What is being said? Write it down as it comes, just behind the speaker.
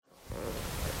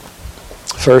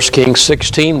1 Kings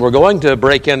 16. We're going to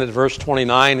break in at verse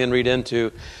 29 and read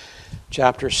into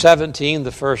chapter 17,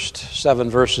 the first 7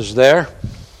 verses there.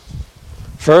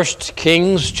 1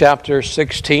 Kings chapter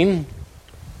 16.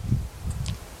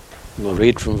 We'll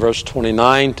read from verse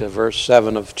 29 to verse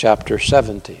 7 of chapter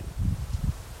 17.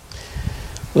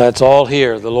 Let's all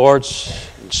hear the Lord's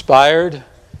inspired,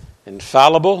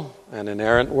 infallible, and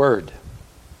inerrant word.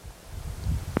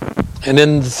 And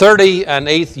in the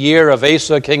 38th year of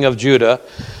Asa, king of Judah,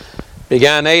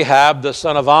 began Ahab the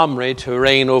son of Omri to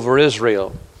reign over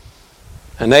Israel.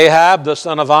 And Ahab the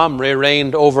son of Omri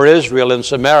reigned over Israel in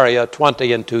Samaria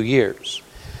 22 years.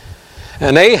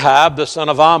 And Ahab the son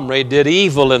of Omri did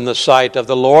evil in the sight of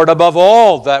the Lord above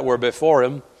all that were before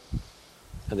him.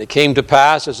 And it came to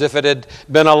pass, as if it had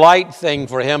been a light thing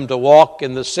for him to walk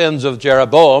in the sins of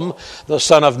Jeroboam, the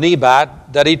son of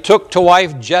Nebat, that he took to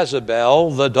wife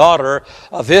Jezebel, the daughter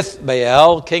of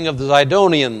Ithbaal, king of the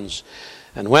Zidonians,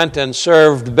 and went and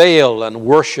served Baal and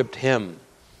worshipped him.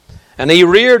 And he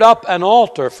reared up an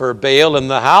altar for Baal in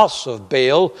the house of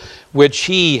Baal, which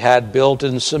he had built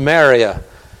in Samaria.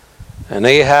 And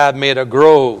Ahab made a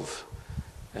grove.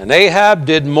 And Ahab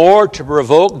did more to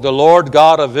provoke the Lord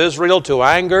God of Israel to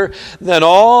anger than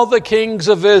all the kings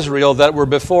of Israel that were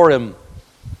before him.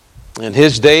 In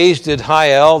his days did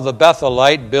Hiel the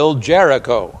Bethelite build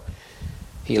Jericho.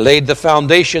 He laid the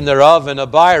foundation thereof in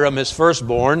Abiram his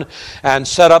firstborn, and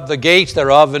set up the gates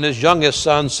thereof in his youngest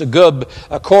son Segub,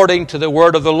 according to the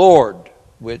word of the Lord,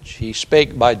 which he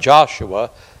spake by Joshua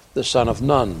the son of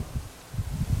Nun.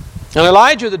 And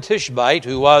Elijah the Tishbite,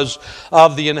 who was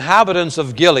of the inhabitants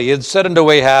of Gilead, said unto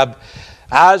Ahab,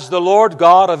 As the Lord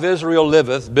God of Israel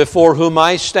liveth, before whom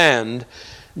I stand,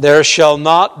 there shall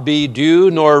not be dew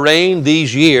nor rain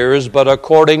these years, but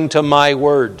according to my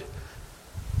word.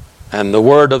 And the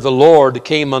word of the Lord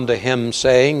came unto him,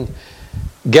 saying,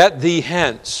 Get thee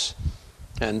hence,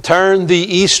 and turn thee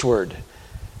eastward,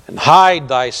 and hide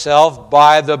thyself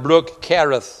by the brook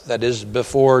Cherith that is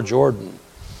before Jordan.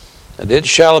 And it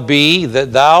shall be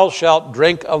that thou shalt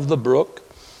drink of the brook,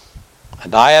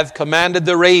 and I have commanded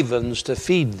the ravens to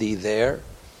feed thee there.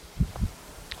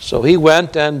 So he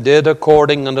went and did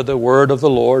according unto the word of the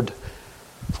Lord.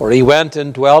 For he went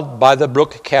and dwelt by the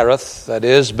brook Cherith, that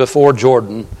is before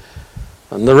Jordan.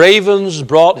 And the ravens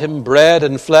brought him bread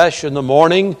and flesh in the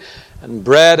morning, and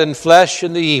bread and flesh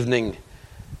in the evening.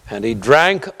 And he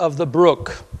drank of the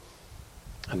brook.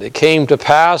 And it came to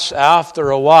pass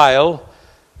after a while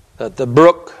that the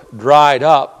brook dried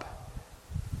up,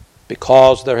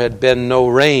 because there had been no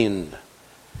rain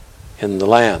in the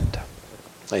land.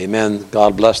 Amen.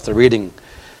 God bless the reading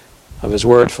of his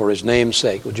word for his name's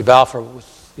sake. Would you bow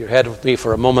with your head with me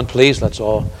for a moment, please? Let's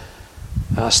all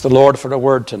ask the Lord for the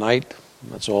word tonight.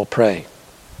 Let's all pray.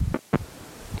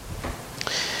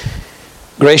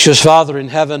 Gracious Father in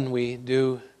heaven, we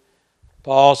do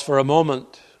pause for a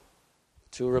moment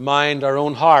to remind our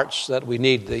own hearts that we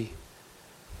need thee.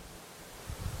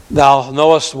 Thou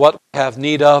knowest what we have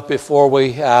need of before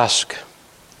we ask.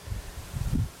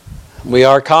 We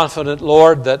are confident,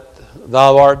 Lord, that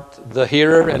thou art the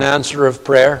hearer and answerer of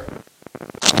prayer.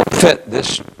 Fit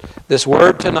this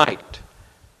word tonight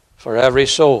for every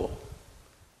soul.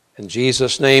 In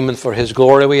Jesus' name and for his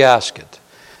glory we ask it.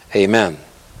 Amen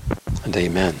and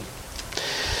amen.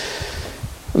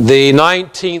 The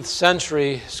 19th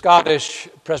century Scottish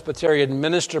Presbyterian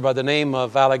minister by the name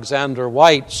of Alexander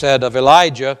White said of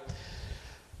Elijah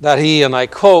that he, and I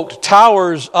quote,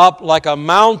 towers up like a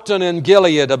mountain in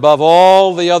Gilead above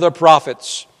all the other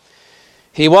prophets.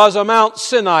 He was a Mount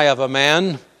Sinai of a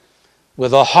man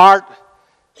with a heart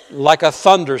like a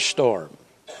thunderstorm.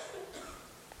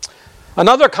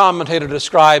 Another commentator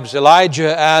describes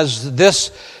Elijah as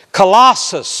this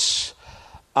colossus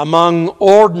among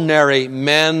ordinary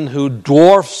men who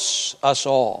dwarfs us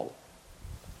all.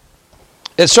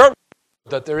 It's certain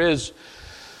that there is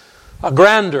a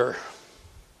grandeur,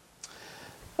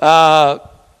 a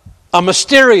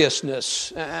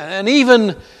mysteriousness, and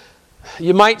even,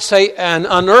 you might say, an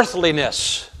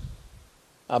unearthliness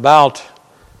about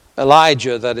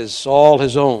Elijah that is all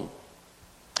his own.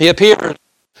 He appears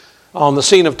on the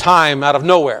scene of time out of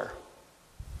nowhere.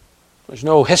 There's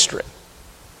no history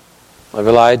of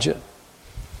Elijah.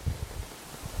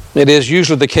 It is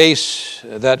usually the case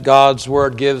that God's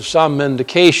word gives some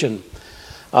indication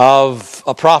of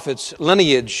a prophet's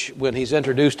lineage when he's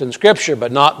introduced in Scripture,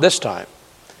 but not this time.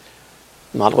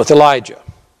 Not with Elijah.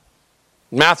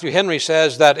 Matthew Henry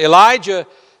says that Elijah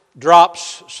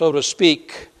drops, so to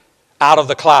speak, out of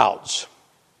the clouds.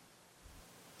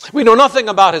 We know nothing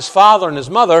about his father and his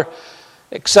mother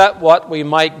except what we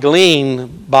might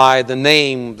glean by the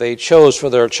name they chose for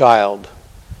their child,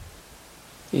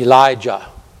 Elijah.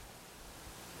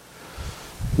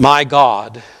 My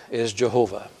God is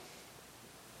Jehovah.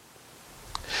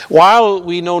 While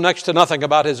we know next to nothing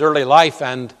about his early life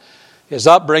and his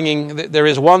upbringing, there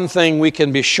is one thing we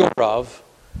can be sure of.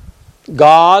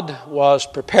 God was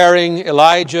preparing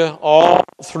Elijah all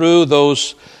through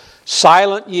those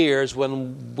silent years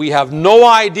when we have no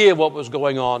idea what was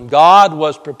going on. God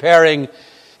was preparing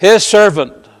his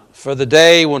servant for the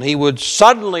day when he would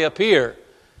suddenly appear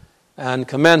and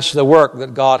commence the work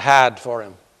that God had for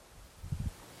him.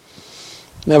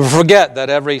 Never forget that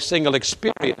every single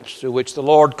experience through which the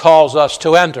Lord calls us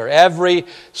to enter, every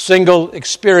single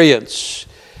experience,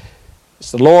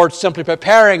 is the Lord simply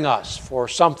preparing us for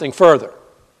something further,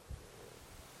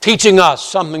 teaching us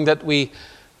something that we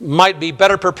might be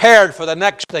better prepared for the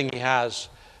next thing he has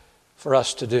for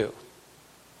us to do.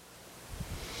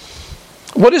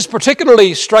 What is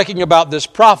particularly striking about this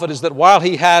prophet is that while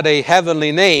he had a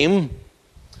heavenly name,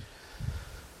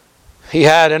 he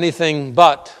had anything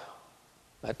but,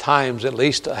 at times at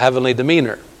least, a heavenly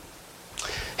demeanor.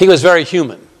 He was very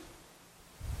human,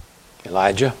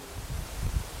 Elijah.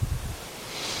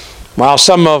 While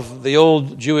some of the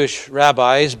old Jewish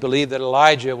rabbis believed that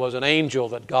Elijah was an angel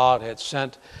that God had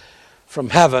sent from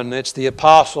heaven, it's the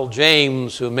Apostle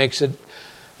James who makes it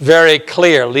very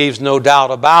clear, leaves no doubt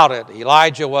about it.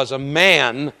 Elijah was a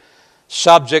man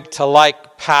subject to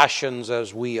like passions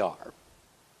as we are.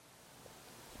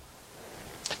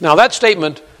 Now that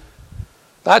statement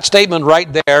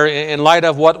right there, in light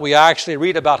of what we actually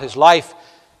read about his life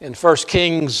in 1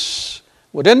 Kings,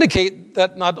 would indicate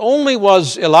that not only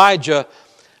was Elijah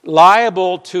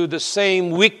liable to the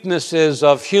same weaknesses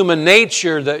of human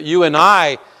nature that you and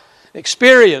I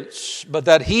experience, but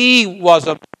that he was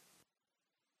a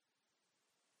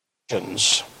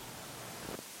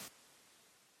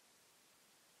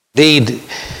Indeed,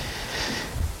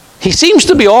 he seems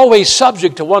to be always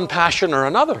subject to one passion or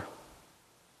another.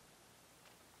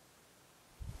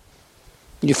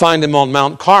 You find him on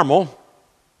Mount Carmel,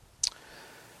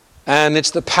 and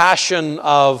it's the passion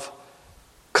of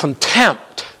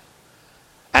contempt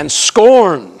and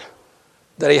scorn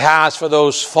that he has for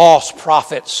those false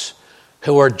prophets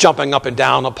who are jumping up and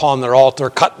down upon their altar,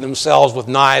 cutting themselves with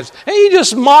knives, and he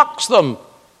just mocks them.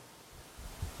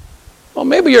 Well,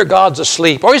 maybe your God's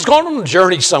asleep, or he's going on a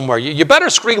journey somewhere. You better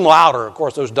scream louder. Of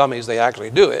course, those dummies, they actually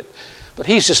do it. But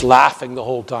he's just laughing the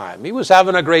whole time. He was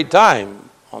having a great time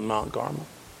on Mount Carmel.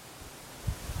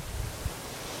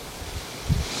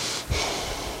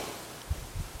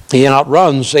 He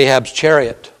outruns Ahab's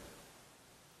chariot.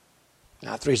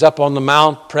 After he's up on the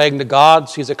mount praying to God,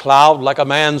 sees a cloud like a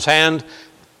man's hand,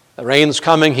 the rain's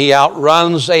coming, he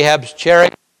outruns Ahab's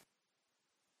chariot.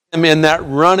 And in that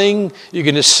running, you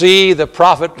can just see the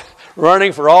prophet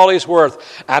running for all he's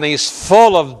worth, and he's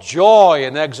full of joy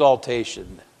and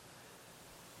exaltation.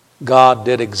 God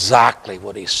did exactly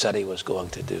what he said he was going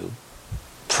to do.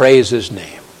 Praise his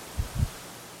name.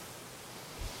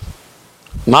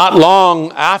 Not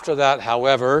long after that,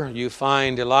 however, you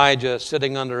find Elijah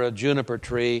sitting under a juniper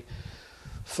tree,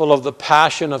 full of the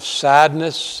passion of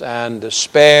sadness and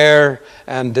despair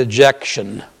and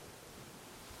dejection.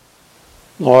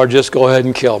 Lord, just go ahead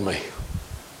and kill me.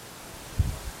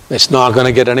 It's not going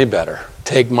to get any better.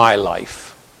 Take my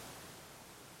life.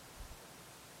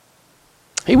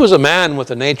 He was a man with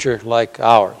a nature like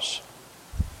ours.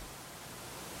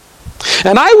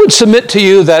 And I would submit to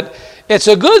you that it's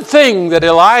a good thing that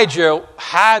Elijah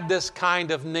had this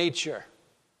kind of nature.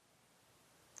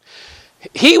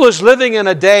 He was living in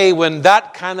a day when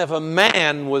that kind of a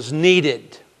man was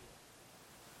needed.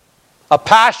 A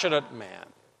passionate man.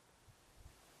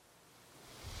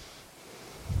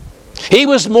 He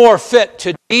was more fit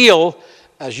to deal,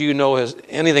 as you know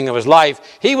anything of his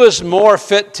life, he was more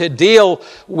fit to deal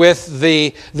with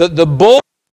the bold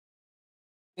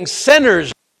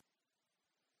sinners.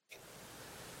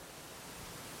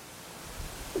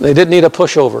 They didn't need a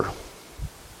pushover.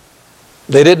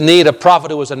 They didn't need a prophet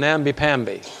who was a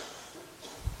namby-pamby.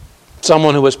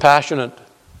 Someone who was passionate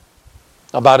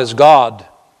about his God,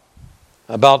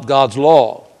 about God's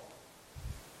law.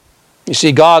 You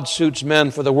see, God suits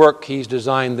men for the work he's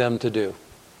designed them to do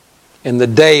in the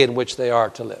day in which they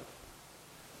are to live.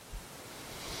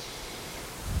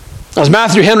 As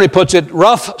Matthew Henry puts it,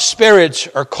 rough spirits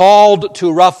are called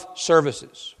to rough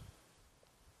services.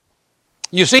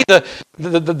 You see,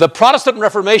 the Protestant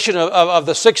Reformation of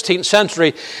the 16th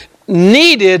century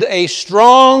needed a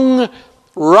strong,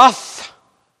 rough,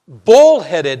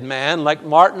 bullheaded man like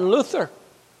Martin Luther.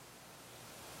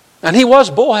 And he was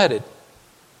bullheaded.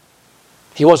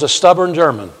 He was a stubborn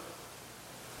German.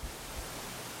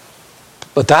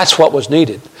 But that's what was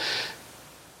needed.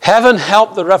 Heaven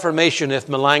help the Reformation if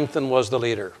Melanchthon was the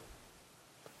leader.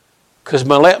 Because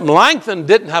Melanchthon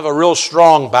didn't have a real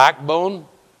strong backbone,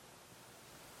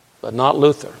 but not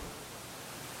Luther.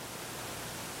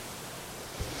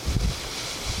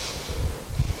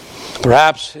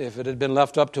 Perhaps if it had been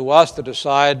left up to us to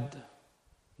decide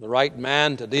the right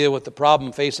man to deal with the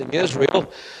problem facing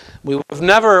Israel, we would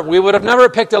have never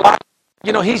picked Elijah.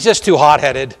 You know, he's just too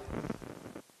hot-headed.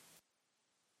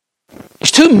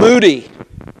 He's too moody,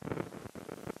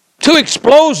 too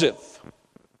explosive.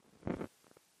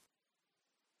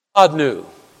 God knew.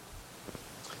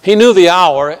 He knew the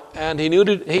hour, and he knew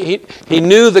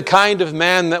the kind of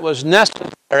man that was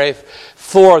necessary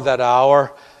for that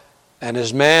hour, and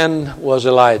his man was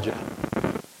Elijah.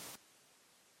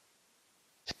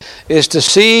 Is to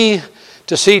see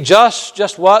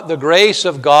just what the grace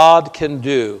of God can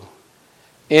do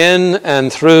in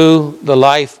and through the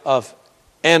life of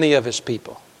any of his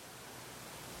people.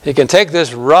 He can take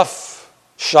this rough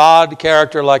shod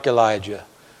character like Elijah,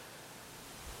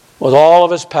 with all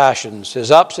of his passions,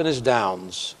 his ups and his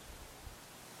downs,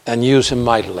 and use him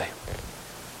mightily.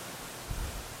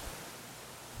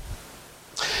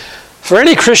 For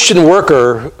any Christian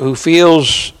worker who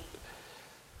feels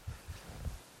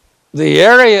the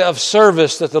area of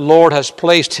service that the Lord has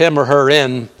placed him or her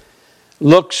in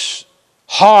looks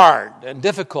hard and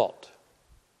difficult,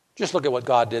 just look at what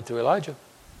God did through Elijah.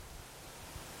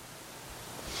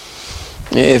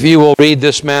 If you will read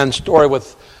this man's story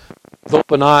with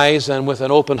open eyes and with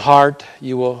an open heart,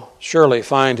 you will surely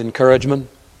find encouragement.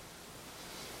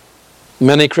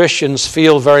 Many Christians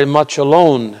feel very much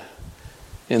alone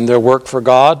in their work for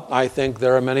God. I think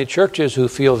there are many churches who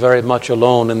feel very much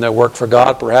alone in their work for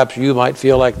God. Perhaps you might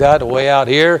feel like that way out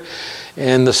here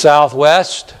in the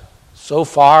Southwest, so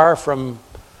far from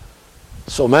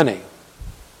so many.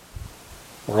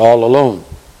 We're all alone.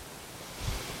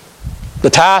 The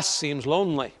task seems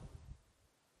lonely.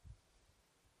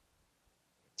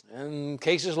 In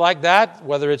cases like that,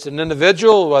 whether it's an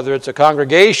individual, whether it's a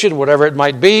congregation, whatever it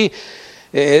might be,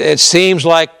 it seems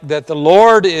like that the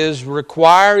Lord is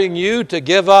requiring you to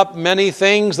give up many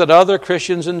things that other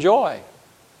Christians enjoy.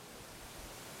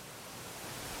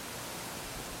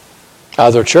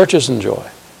 Other churches enjoy.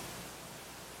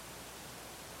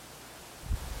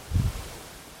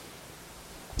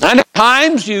 And at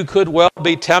times you could well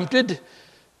be tempted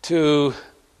to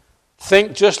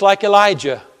think just like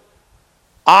Elijah.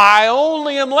 I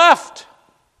only am left.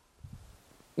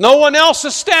 No one else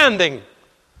is standing.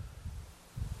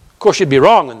 Of course, you'd be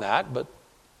wrong in that, but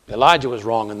Elijah was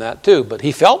wrong in that too. But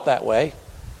he felt that way,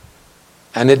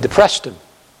 and it depressed him.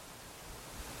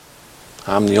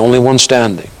 I'm the only one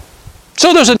standing.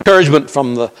 So there's encouragement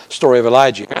from the story of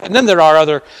Elijah. And then there are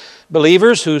other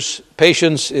believers whose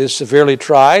patience is severely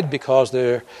tried because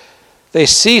they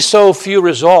see so few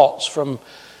results from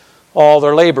all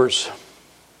their labors.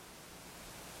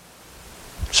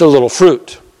 So little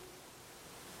fruit.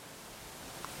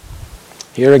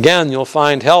 Here again, you'll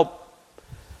find help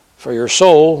for your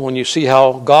soul when you see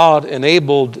how God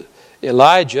enabled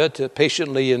Elijah to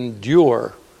patiently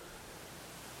endure,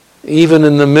 even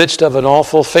in the midst of an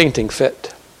awful fainting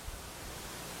fit.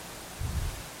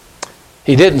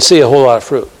 He didn't see a whole lot of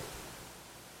fruit.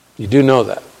 You do know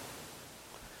that.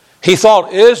 He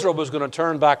thought Israel was going to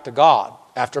turn back to God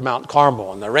after Mount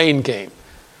Carmel and the rain came.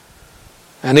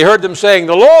 And he heard them saying,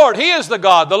 the Lord, He is the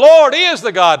God. The Lord, He is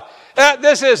the God.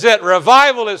 This is it.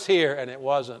 Revival is here. And it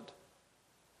wasn't.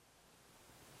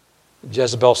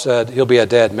 Jezebel said, he'll be a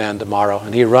dead man tomorrow.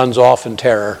 And he runs off in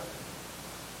terror.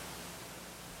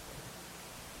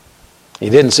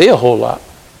 He didn't see a whole lot.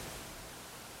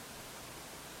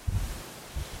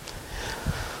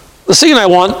 The scene I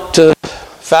want to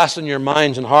fasten your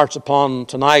minds and hearts upon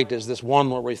tonight is this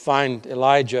one where we find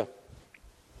Elijah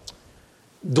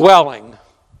dwelling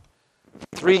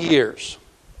 3 years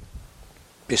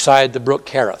beside the brook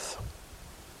Kerith.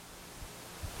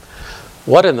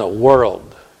 What in the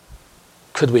world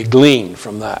could we glean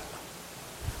from that?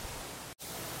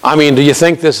 I mean, do you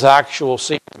think this actual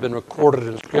scene has been recorded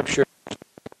in Scripture?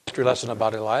 History lesson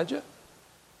about Elijah?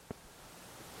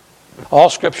 All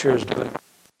Scripture is given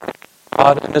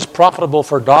God and is profitable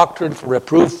for doctrine, for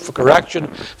reproof, for correction,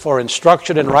 for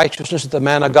instruction in righteousness, that the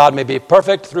man of God may be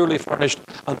perfect, thoroughly furnished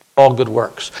unto all good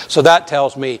works. So that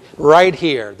tells me right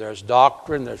here, there's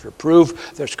doctrine, there's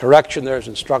reproof, there's correction, there's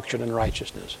instruction in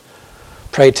righteousness.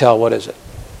 Pray tell, what is it?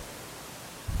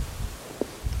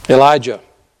 Elijah.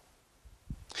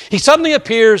 He suddenly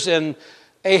appears in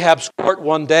Ahab's court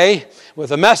one day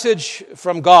with a message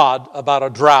from God about a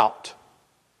drought.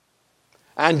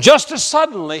 And just as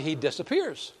suddenly, he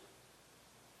disappears.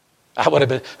 I would have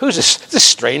been, who's this? This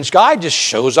strange guy just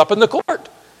shows up in the court.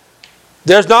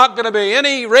 There's not going to be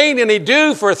any rain, any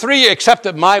dew for 3 except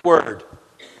at my word.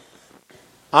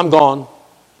 I'm gone.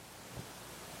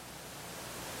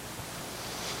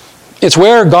 It's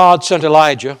where God sent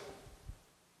Elijah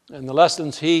and the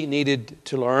lessons he needed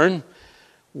to learn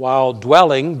while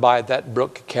dwelling by that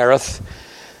brook Kerith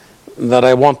that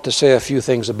I want to say a few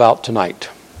things about tonight.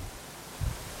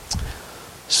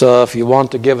 So if you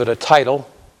want to give it a title,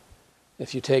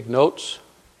 if you take notes,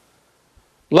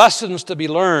 lessons to be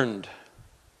learned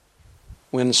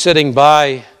when sitting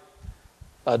by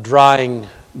a drying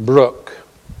brook.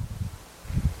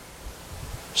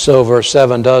 So verse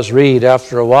 7 does read,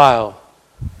 after a while,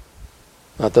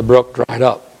 that the brook dried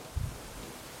up.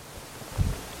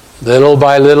 Little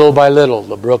by little by little,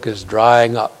 the brook is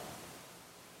drying up.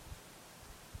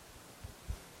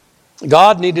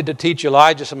 God needed to teach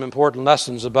Elijah some important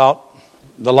lessons about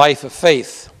the life of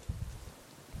faith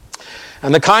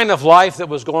and the kind of life that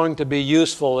was going to be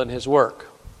useful in his work.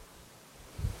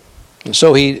 And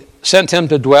so he sent him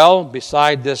to dwell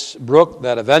beside this brook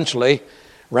that eventually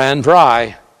ran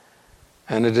dry.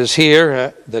 And it is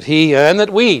here that he and that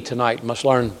we tonight must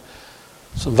learn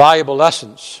some valuable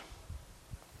lessons.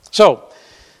 So,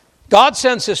 God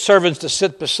sends his servants to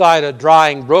sit beside a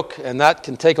drying brook, and that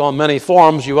can take on many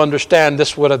forms. You understand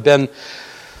this would have been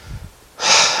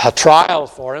a trial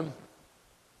for him.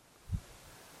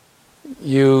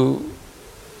 You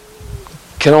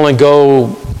can only go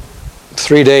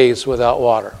 3 days without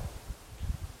water.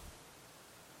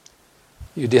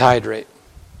 You dehydrate.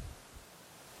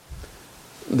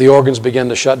 The organs begin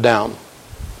to shut down.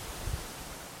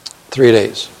 3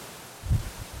 days.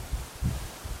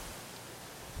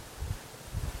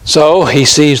 So he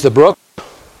sees the brook.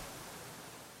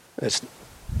 It's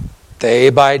day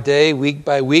by day, week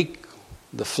by week.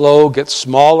 The flow gets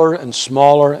smaller and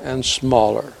smaller and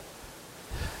smaller.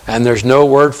 And there's no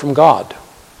word from God.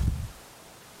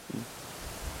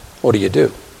 What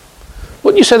do?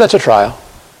 Wouldn't you say that's a trial?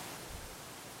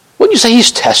 Wouldn't you say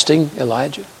he's testing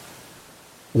Elijah?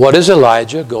 What is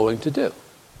Elijah going to do?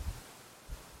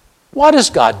 Why does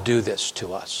God do this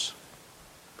to us?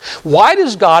 Why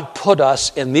does God put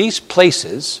us in these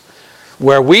places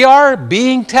where we are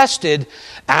being tested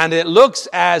and it looks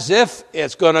as if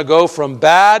it's going to go from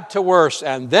bad to worse?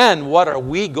 And then what are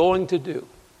we going to do?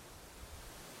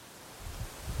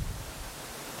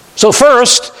 So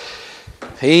first,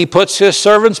 he puts his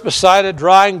servants beside a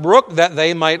drying brook that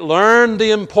they might learn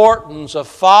the importance of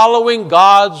following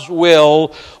God's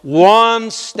will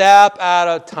one step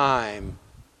at a time.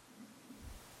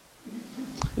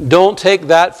 Don't take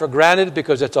that for granted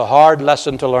because it's a hard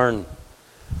lesson to learn.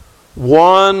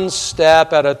 One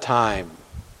step at a time.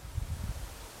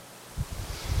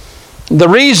 The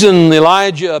reason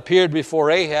Elijah appeared before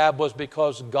Ahab was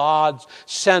because God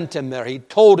sent him there. He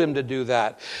told him to do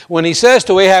that. When he says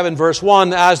to Ahab in verse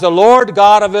 1, "As the Lord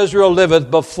God of Israel liveth,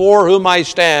 before whom I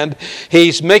stand,"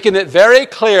 he's making it very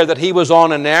clear that he was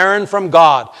on an errand from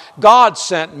God. God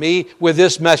sent me with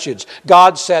this message.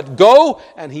 God said, "Go,"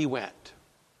 and he went.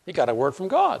 He got a word from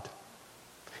God.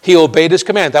 He obeyed his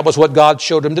command. That was what God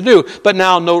showed him to do. But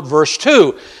now note verse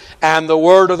 2. "And the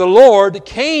word of the Lord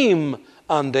came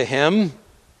unto him."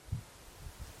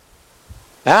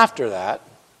 After that,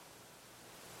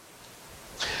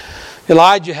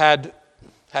 Elijah had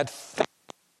faith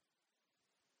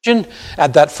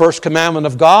at that first commandment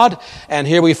of God, and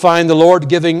here we find the Lord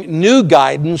giving new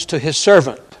guidance to his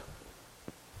servant.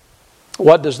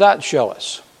 What does that show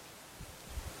us?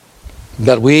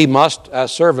 That we must,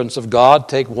 as servants of God,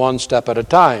 take one step at a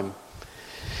time.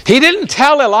 He didn't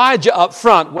tell Elijah up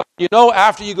front, "Well, you know,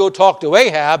 after you go talk to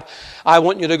Ahab, I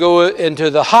want you to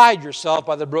go hide yourself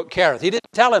by the brook Kerith." He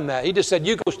didn't tell him that. He just said,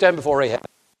 "You go stand before Ahab,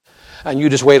 and you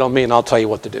just wait on me, and I'll tell you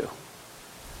what to do."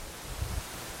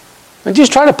 And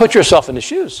just try to put yourself in the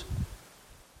shoes.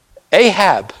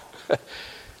 Ahab,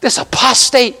 this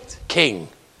apostate king,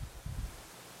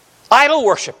 idol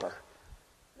worshiper.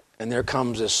 And there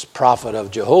comes this prophet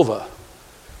of Jehovah.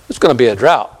 It's going to be a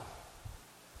drought.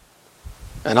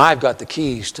 And I've got the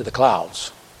keys to the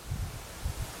clouds.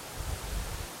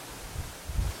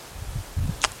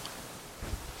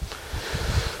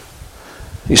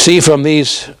 You see from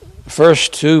these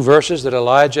first 2 verses that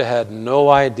Elijah had no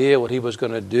idea what he was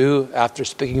going to do after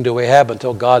speaking to Ahab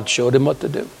until God showed him what to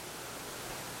do.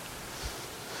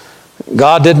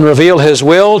 God didn't reveal his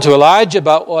will to Elijah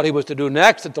about what he was to do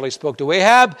next until he spoke to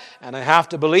Ahab, and I have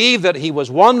to believe that he was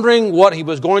wondering what he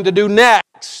was going to do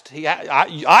next.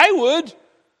 I would.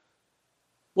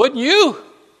 Wouldn't you?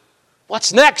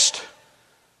 What's next?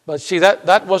 But see,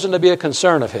 that wasn't to be a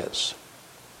concern of his.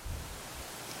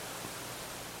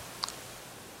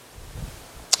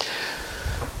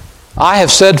 I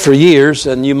have said for years,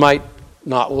 and you might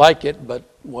not like it, but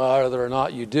whether or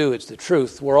not you do, it's the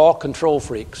truth. We're all control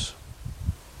freaks.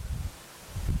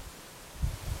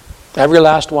 Every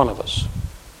last one of us.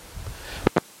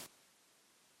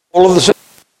 All of the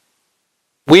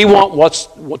we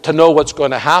want to know what's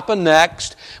going to happen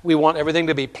next. We want everything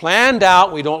to be planned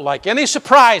out. We don't like any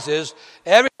surprises.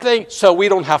 Everything, so we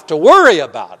don't have to worry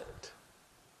about it.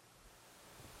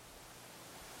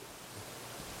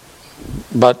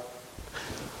 But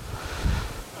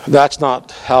that's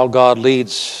not how God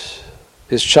leads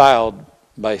His child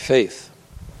by faith.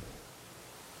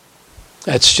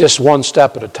 It's just one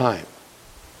step at a time.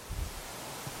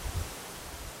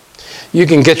 You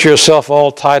can get yourself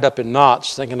all tied up in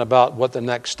knots thinking about what the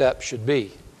next step should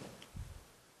be.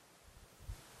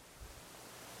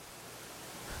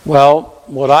 Well,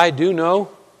 what I do know,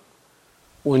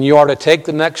 when you are to take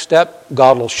the next step,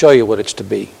 God will show you what it's to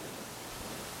be.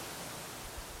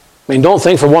 I mean, don't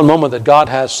think for one moment that God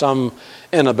has some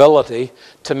inability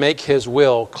to make His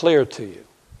will clear to you.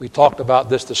 We talked about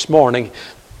this morning.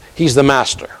 He's the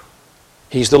master.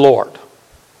 He's the Lord.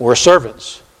 We're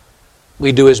servants.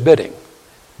 We do His bidding.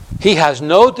 He has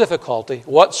no difficulty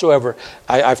whatsoever.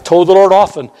 I've told the Lord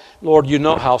often, Lord, you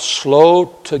know how slow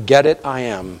to get it I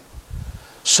am.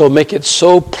 So make it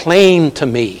so plain to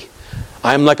me.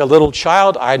 I am like a little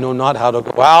child. I know not how to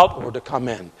go out or to come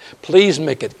in. Please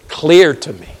make it clear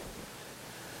to me.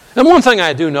 And one thing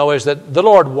I do know is that the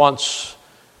Lord wants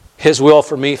His will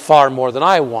for me far more than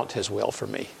I want His will for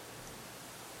me.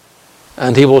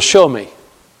 And He will show me.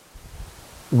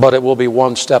 But it will be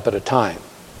one step at a time.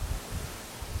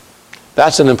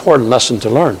 That's an important lesson to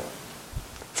learn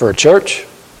for a church,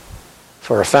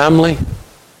 for a family,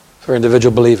 for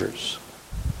individual believers.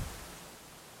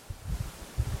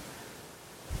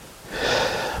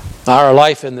 Our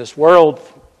life in this world,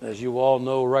 as you all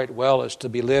know right well, is to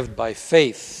be lived by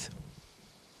faith.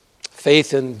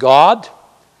 Faith in God,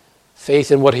 faith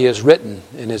in what He has written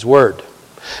in His Word.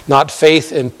 Not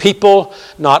faith in people,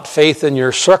 not faith in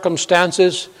your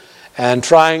circumstances, and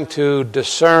trying to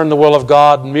discern the will of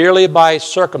God merely by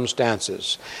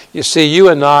circumstances. You see, you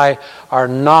and I are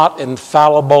not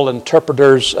infallible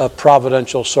interpreters of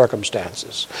providential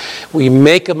circumstances. We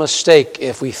make a mistake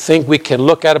if we think we can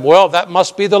look at it, well, that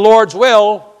must be the Lord's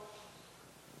will.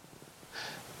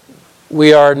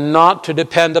 We are not to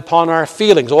depend upon our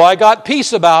feelings. Oh, I got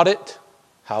peace about it.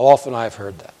 How often I've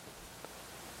heard that.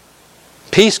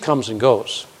 Peace comes and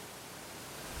goes.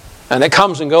 And it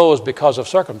comes and goes because of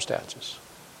circumstances.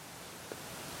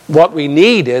 What we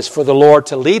need is for the Lord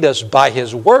to lead us by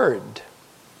His Word.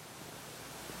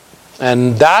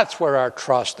 And that's where our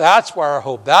trust, that's where our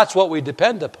hope, that's what we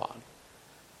depend upon.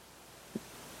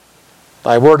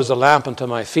 Thy Word is a lamp unto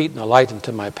my feet and a light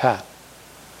unto my path.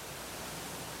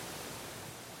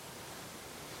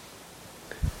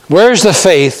 Where's the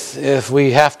faith if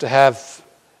we have to have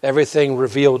everything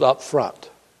revealed up front?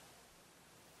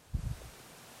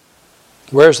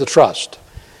 Where's the trust?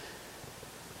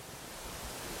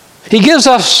 He gives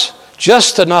us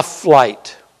just enough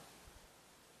light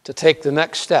to take the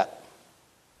next step.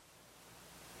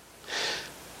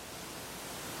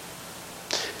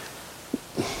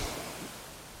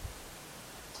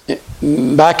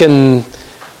 Back in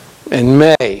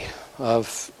May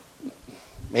of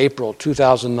April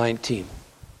 2019,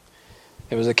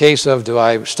 it was a case of, do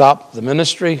I stop the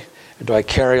ministry or do I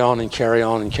carry on and carry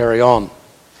on and carry on?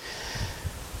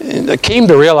 And I came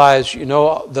to realize,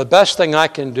 the best thing I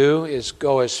can do is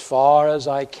go as far as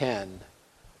I can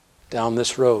down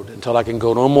this road until I can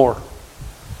go no more.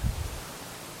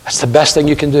 That's the best thing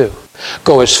you can do.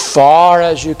 Go as far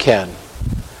as you can.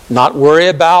 Not worry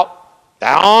about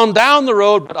down the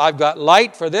road, but I've got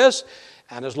light for this.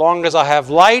 And as long as I have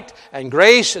light and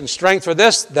grace and strength for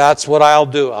this, that's what I'll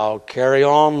do. I'll carry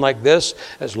on like this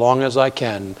as long as I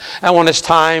can. And when it's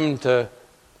time to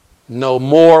know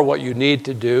more what you need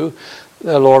to do,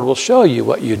 the Lord will show you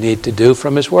what you need to do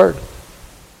from His Word.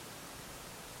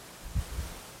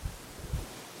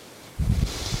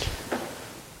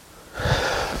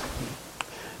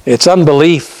 It's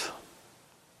unbelief,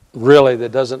 really,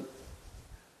 that doesn't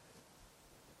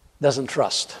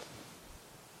trust.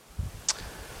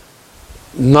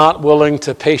 Not willing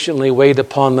to patiently wait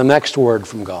upon the next word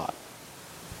from God.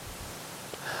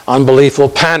 Unbelief will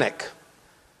panic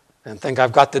and think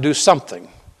I've got to do something.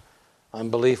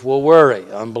 Unbelief will worry.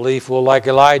 Unbelief will, like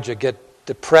Elijah, get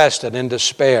depressed and in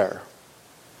despair.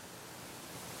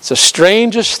 It's the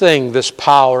strangest thing, this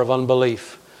power of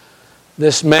unbelief.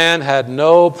 This man had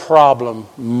no problem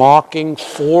mocking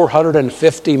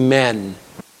 450 men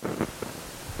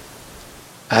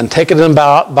and taking them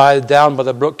down by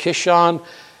the brook Kishon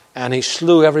and he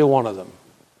slew every one of them.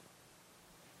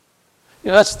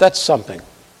 You know, that's something.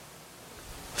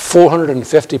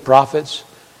 450 prophets,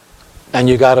 and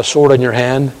you got a sword in your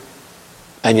hand,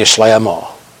 and you slay them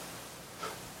all.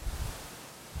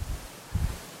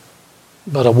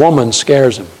 But a woman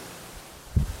scares him.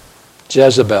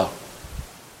 Jezebel.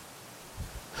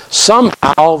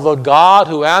 Somehow the God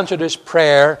who answered his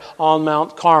prayer on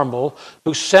Mount Carmel,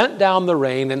 who sent down the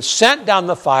rain and sent down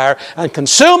the fire and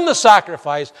consumed the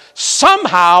sacrifice,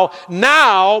 somehow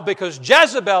now, because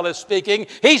Jezebel is speaking,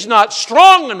 he's not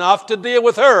strong enough to deal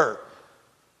with her.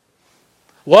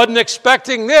 Wasn't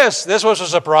expecting this. This was a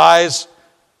surprise.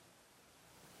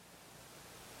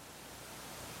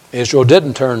 Israel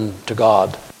didn't turn to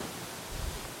God.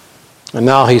 And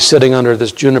now he's sitting under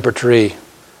this juniper tree,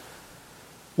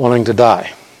 wanting to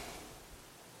die.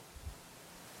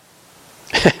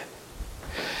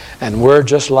 And we're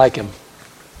just like him.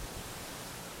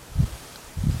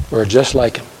 We're just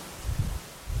like him.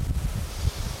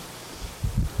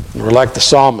 We're like the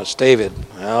psalmist, David.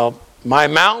 Well, my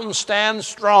mountain stands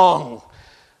strong.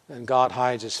 And God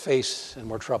hides his face and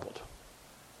we're troubled.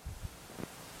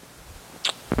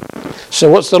 So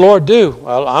what's the Lord do?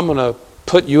 Well, I'm going to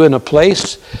put you in a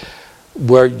place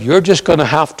where you're just going to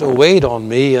have to wait on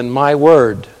me and my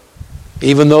word,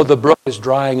 even though the brook is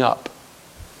drying up.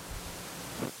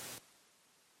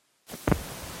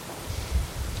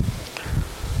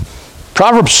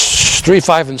 Proverbs 3,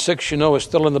 5, and 6, you know, is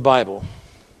still in the Bible.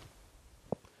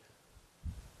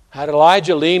 Had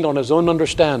Elijah leaned on his own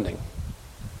understanding,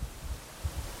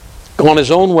 gone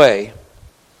his own way,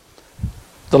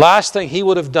 the last thing he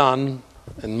would have done,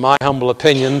 in my humble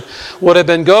opinion, would have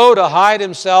been go to hide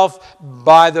himself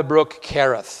by the brook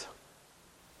Kerith.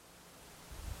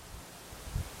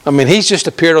 I mean, he's just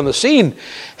appeared on the scene.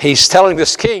 He's telling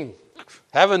this king,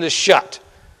 heaven is shut.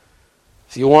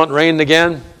 If you want rain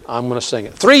again, I'm going to sing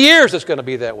it. 3 years it's going to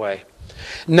be that way.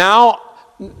 Now,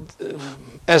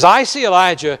 as I see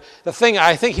Elijah, the thing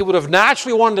I think he would have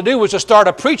naturally wanted to do was to start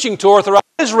a preaching tour throughout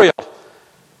Israel,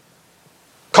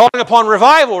 calling upon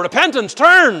revival, repentance,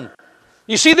 turn.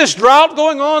 You see this drought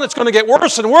going on? It's going to get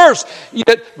worse and worse.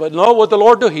 But no, what did the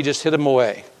Lord do? He just hid him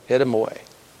away. Hid him away.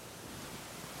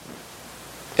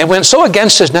 And went so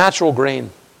against his natural grain.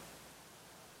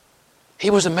 He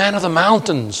was a man of the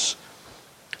mountains,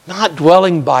 not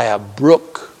dwelling by a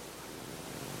brook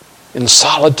in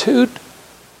solitude.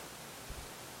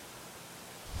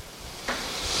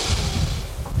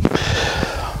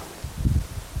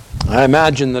 I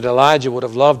imagine that Elijah would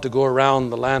have loved to go around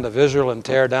the land of Israel and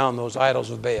tear down those idols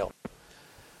of Baal.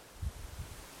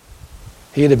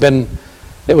 It would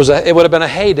have been a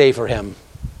heyday for him,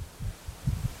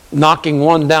 knocking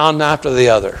one down after the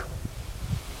other.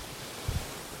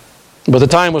 But the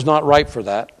time was not ripe for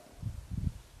that.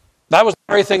 That was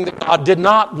the very thing that God did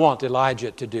not want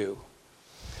Elijah to do.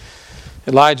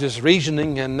 Elijah's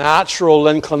reasoning and natural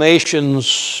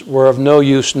inclinations were of no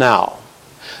use now.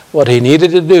 What he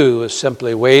needed to do was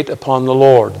simply wait upon the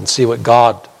Lord and see what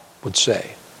God would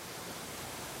say.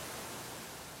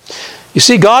 You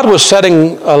see, God was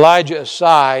setting Elijah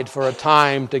aside for a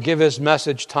time to give his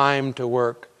message time to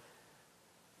work.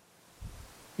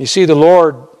 You see, the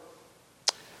Lord,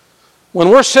 when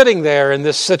we're sitting there in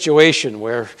this situation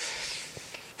where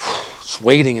it's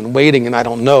waiting and I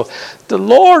don't know, the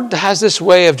Lord has this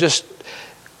way of just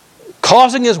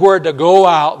causing his word to go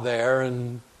out there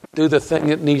and do the thing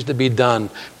that needs to be done,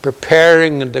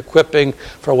 preparing and equipping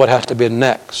for what has to be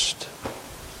next.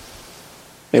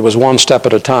 It was one step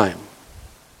at a time.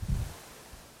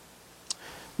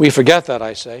 We forget that,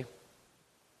 I say.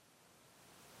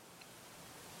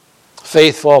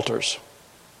 Faith falters.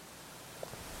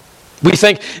 We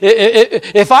think,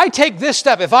 if I take this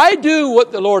step, if I do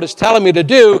what the Lord is telling me to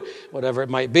do, whatever it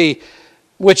might be,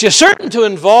 which is certain to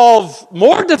involve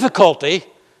more difficulty,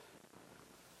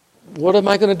 what am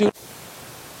I going to do?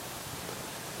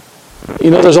 You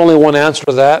know, there's only one answer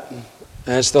to that,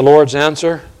 and it's the Lord's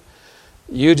answer.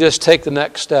 You just take the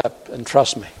next step and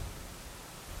trust me.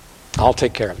 I'll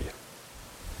take care of you.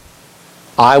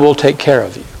 I will take care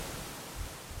of you.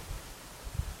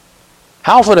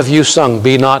 How often have you sung,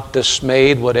 "Be not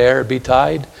dismayed, whate'er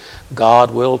betide,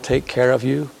 God will take care of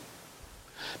you.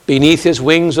 Beneath his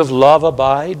wings of love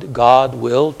abide, God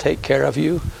will take care of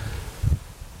you.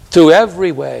 Through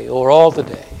every way or all the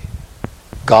day,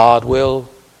 God will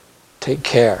take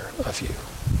care of you."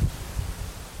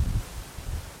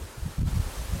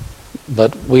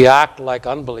 But we act like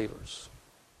unbelievers.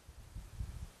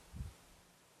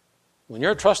 When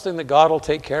you're trusting that God will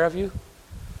take care of you,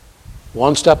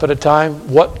 one step at a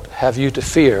time, what have you to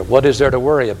fear? What is there to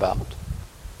worry about?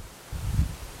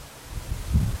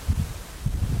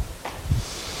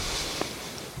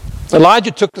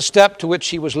 Elijah took the step to which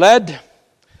he was led,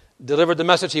 delivered the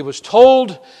message he was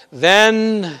told.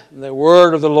 Then the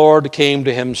word of the Lord came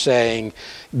to him, saying,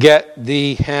 "Get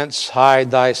thee hence,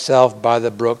 hide thyself by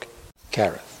the brook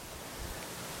Cherith."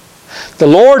 The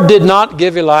Lord did not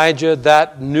give Elijah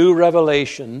that new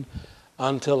revelation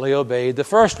until he obeyed the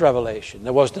first revelation.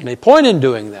 There wasn't any point in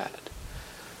doing that.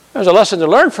 There's a lesson to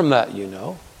learn from that, you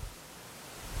know.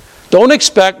 Don't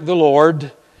expect the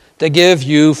Lord to give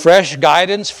you fresh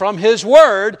guidance from His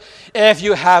Word if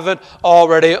you haven't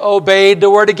already obeyed the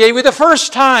Word He gave you the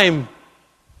first time.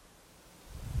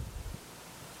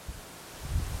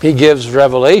 He gives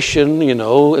revelation,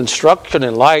 instruction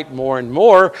and light more and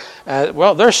more.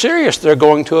 Well, they're serious. They're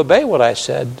going to obey what I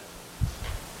said.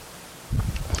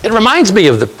 It reminds me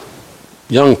of the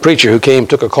young preacher who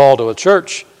took a call to a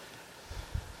church.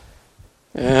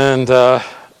 And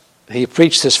he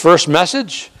preached his first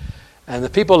message, and the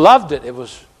people loved it. It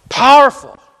was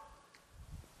powerful.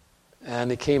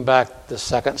 And he came back the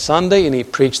second Sunday, and he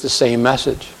preached the same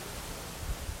message.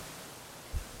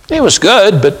 It was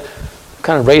good, but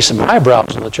kind of raised some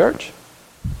eyebrows in the church.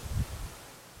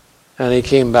 And he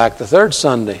came back the third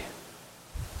Sunday,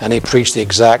 and he preached the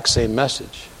exact same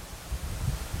message.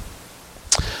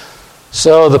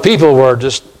 So the people were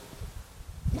just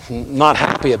not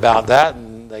happy about that,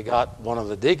 and they got one of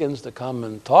the deacons to come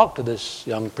and talk to this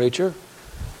young preacher.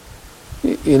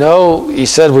 He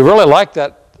said, "We really like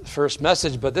that first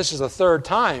message, but this is the third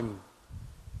time.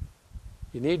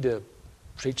 You need to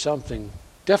preach something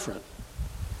different."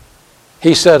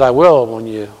 He said, "I will when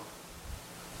you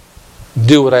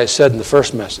do what I said in the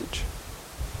first message."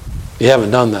 You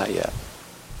haven't done that yet.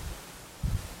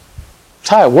 That's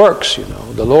how it works,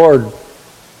 The Lord,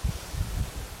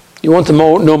 you want to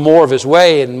know more of His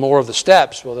way and more of the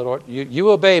steps. Well, the Lord, you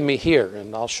obey me here,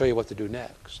 and I'll show you what to do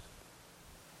next.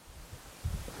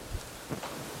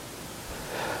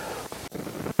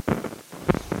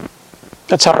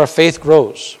 That's how our faith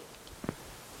grows.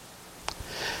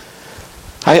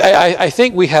 I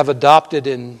think we have adopted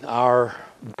in our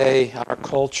day, our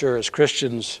culture as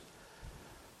Christians,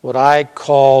 what I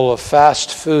call a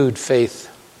fast food faith.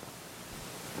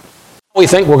 We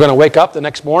think we're going to wake up the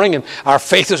next morning and our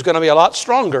faith is going to be a lot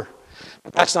stronger.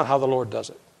 But that's not how the Lord does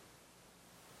it.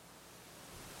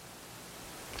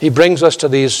 He brings us to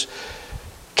these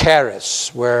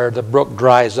cheriths where the brook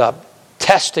dries up,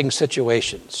 testing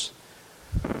situations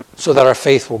so that our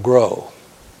faith will grow.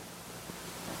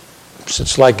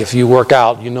 It's like if you work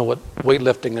out, you know what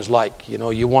weightlifting is like.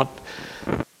 You want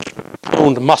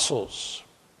toned muscles,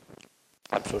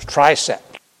 those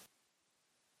triceps,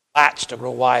 lats to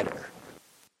grow wider.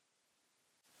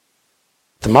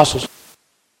 The muscles,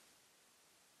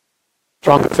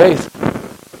 stronger faith.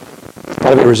 It's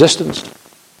got to be resistance.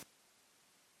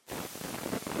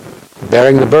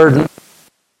 Bearing the burden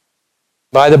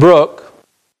by the brook.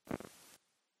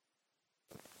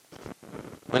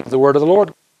 Went to the word of the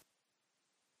Lord.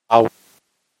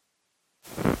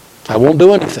 I won't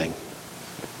do anything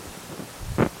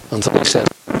until He says.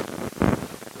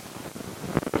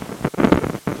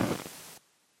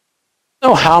 You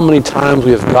know how many times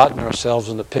we have gotten ourselves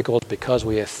into pickles because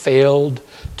we have failed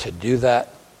to do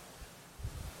that?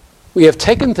 We have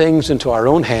taken things into our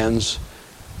own hands,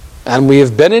 and we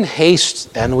have been in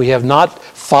haste, and we have not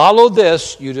followed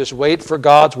this. You just wait for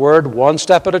God's word one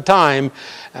step at a time,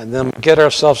 and then we get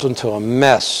ourselves into a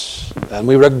mess, and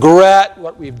we regret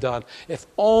what we've done. If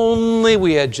only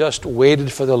we had just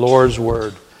waited for the Lord's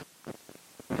word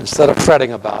instead of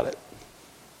fretting about it.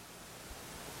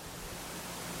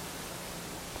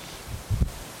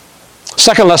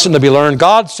 Second lesson to be learned: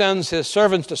 God sends His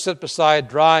servants to sit beside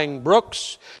drying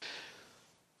brooks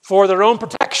for their own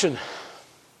protection.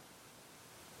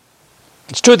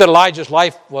 It's true that Elijah's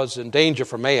life was in danger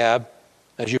from Ahab,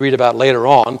 as you read about later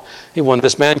on. He wanted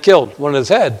this man killed, wanted his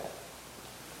head.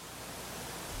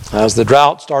 As the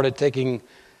drought started taking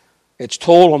its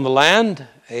toll on the land,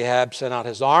 Ahab sent out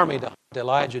his army to hunt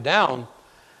Elijah down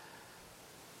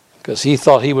because he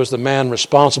thought he was the man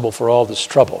responsible for all this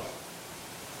trouble.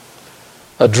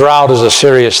 A drought is a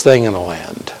serious thing in the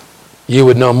land. You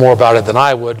would know more about it than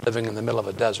I would, living in the middle of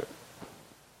a desert.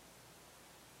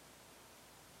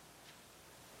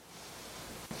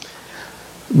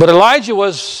 But Elijah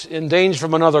was in danger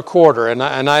from another quarter, and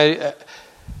I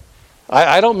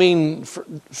don't mean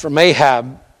from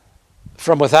Ahab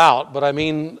from without, but I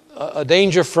mean a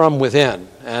danger from within.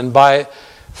 And by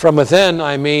from within,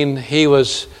 I mean he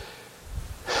was,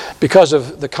 because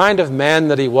of the kind of man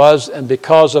that he was and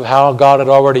because of how God had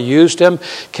already used him.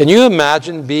 Can you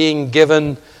imagine being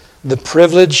given the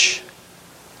privilege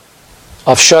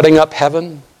of shutting up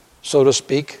heaven, so to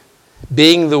speak,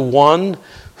 being the one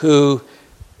who,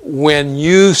 when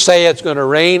you say it's going to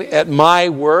rain, at my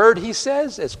word, he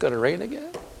says, it's going to rain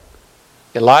again.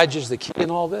 Elijah's the key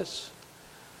in all this.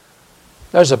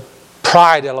 There's a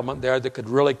pride element there that could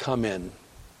really come in.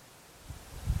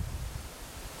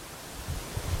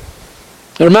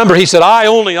 And remember, he said, I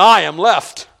am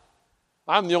left.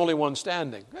 I'm the only one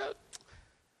standing.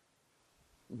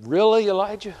 Really,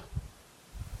 Elijah?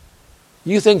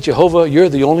 You think, Jehovah, you're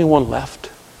the only one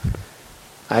left?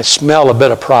 I smell a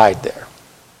bit of pride there.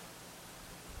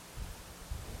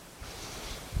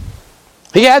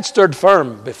 He had stood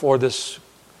firm before this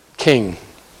king.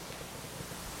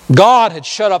 God had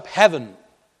shut up heaven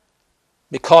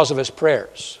because of his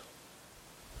prayers.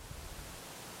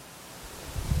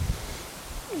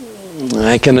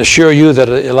 I can assure you that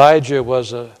Elijah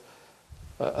was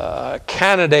a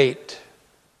candidate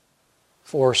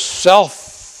for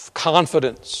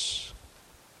self-confidence.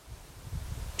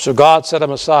 So God set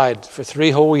him aside for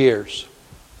 3 whole years.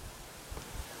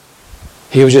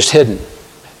 He was just hidden.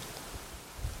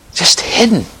 Just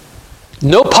hidden.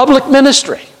 No public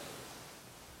ministry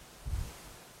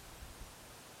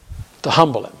to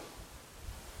humble him.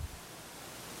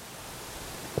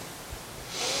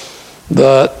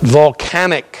 The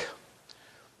volcanic,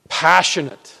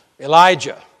 passionate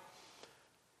Elijah,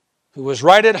 who was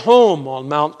right at home on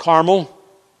Mount Carmel,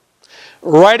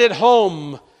 right at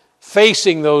home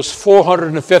facing those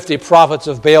 450 prophets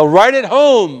of Baal, right at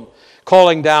home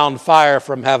calling down fire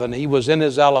from heaven. He was in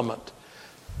his element.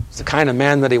 It's the kind of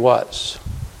man that he was.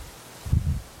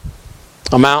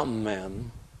 A mountain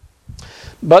man.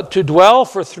 But to dwell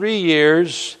for 3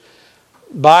 years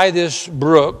by this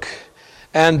brook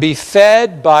and be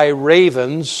fed by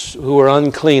ravens, who were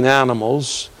unclean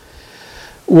animals,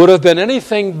 would have been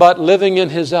anything but living in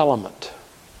his element.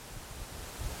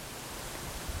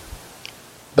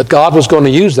 But God was going to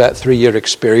use that 3-year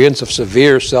experience of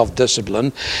severe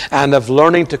self-discipline and of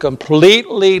learning to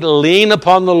completely lean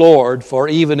upon the Lord for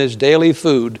even his daily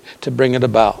food to bring it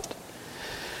about.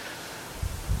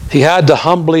 He had to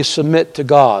humbly submit to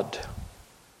God.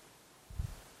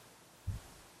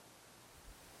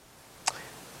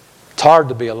 It's hard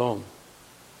to be alone.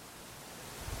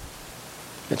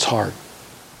 It's hard.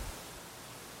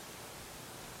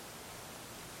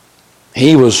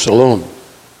 He was alone.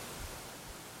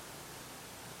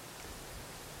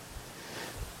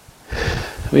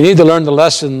 We need to learn the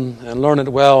lesson and learn it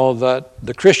well that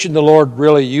the Christian the Lord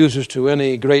really uses to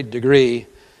any great degree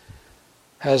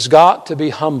has got to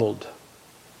be humbled,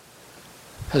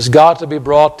 has got to be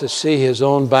brought to see his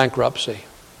own bankruptcy,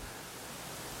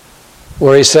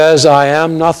 where he says, I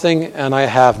am nothing and I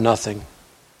have nothing.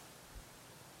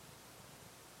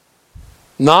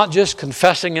 Not just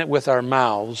confessing it with our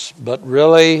mouths, but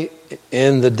really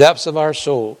in the depths of our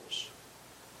souls.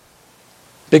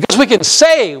 Because we can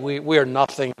say we are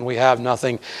nothing and we have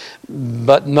nothing,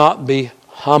 but not be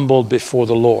humbled before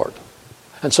the Lord.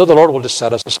 And so the Lord will just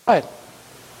set us aside.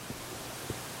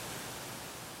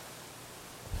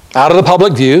 Out of the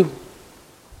public view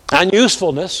and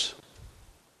usefulness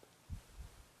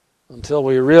until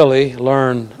we really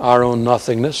learn our own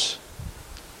nothingness.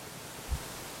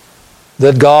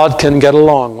 That God can get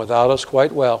along without us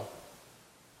quite well.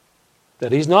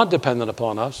 That he's not dependent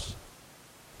upon us.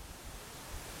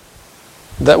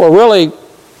 That we're really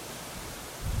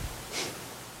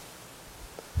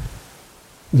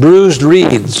bruised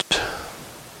reeds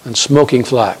and smoking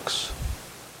flax.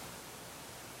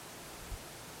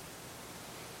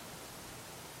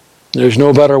 There's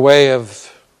no better way of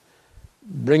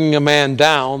bringing a man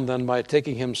down than by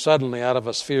taking him suddenly out of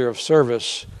a sphere of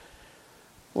service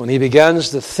when he begins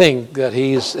to think that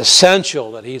he's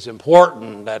essential, that he's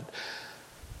important, that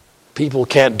people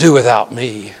can't do without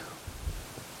me.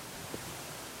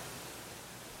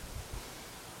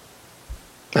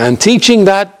 And teaching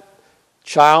that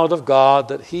child of God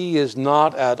that he is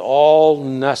not at all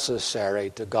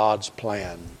necessary to God's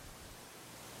plan.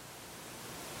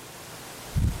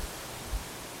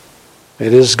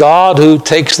 It is God who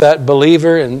takes that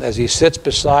believer, and as he sits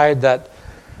beside that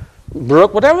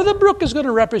brook, whatever the brook is going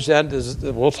to represent,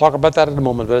 we'll talk about that in a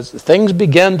moment, but as things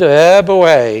begin to ebb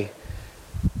away,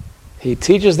 he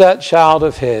teaches that child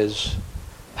of his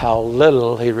how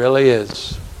little he really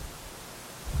is.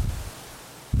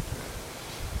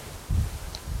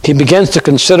 He begins to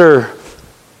consider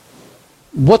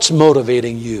what's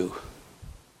motivating you.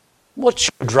 What's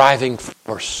your driving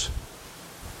force?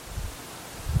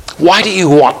 Why do you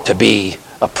want to be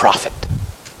a prophet?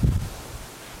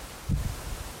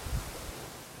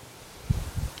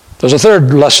 There's a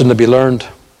third lesson to be learned.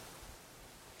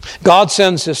 God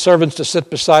sends his servants to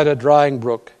sit beside a drying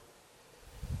brook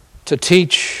to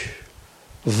teach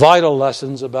vital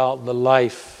lessons about the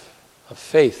life of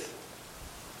faith.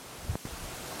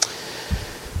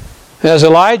 As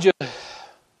Elijah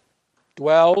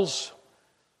dwells,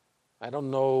 I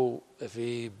don't know if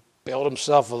he built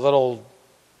himself a little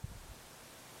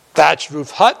thatched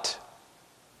roof hut,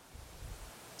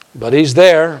 but he's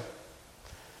there,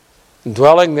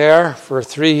 dwelling there for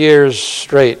 3 years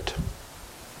straight,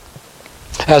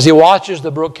 as he watches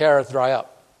the brook Kerith dry up,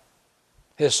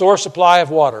 his source supply of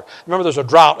water. Remember, there's a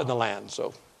drought in the land,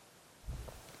 so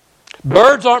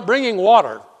birds aren't bringing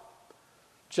water,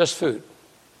 just food.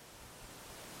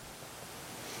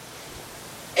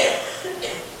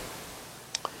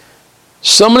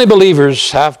 So many believers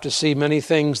have to see many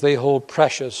things they hold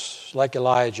precious, like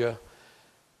Elijah,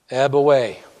 ebb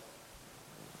away.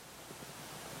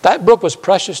 That brook was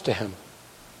precious to him.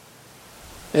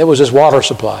 It was his water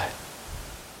supply.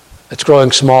 It's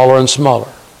growing smaller and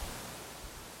smaller.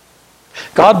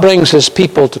 God brings his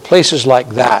people to places like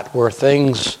that, where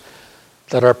things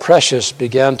that are precious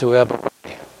begin to ebb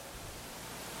away.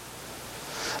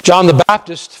 John the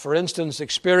Baptist, for instance,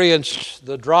 experienced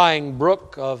the drying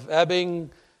brook of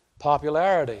ebbing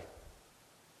popularity.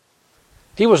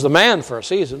 He was the man for a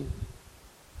season.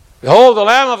 Behold, the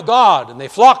Lamb of God, and they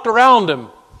flocked around him.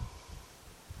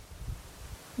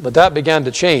 But that began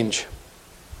to change.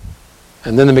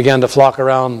 And then they began to flock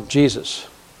around Jesus.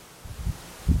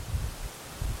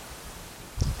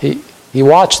 He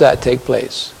watched that take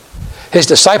place. His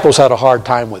disciples had a hard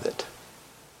time with it.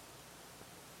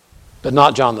 But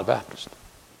not John the Baptist.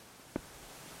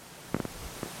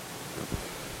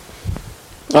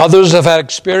 Others have had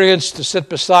experience to sit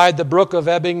beside the brook of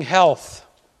ebbing health.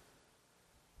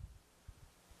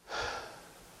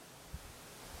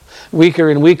 Weaker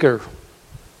and weaker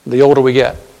the older we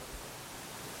get.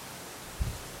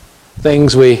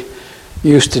 Things we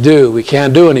used to do, we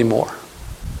can't do anymore.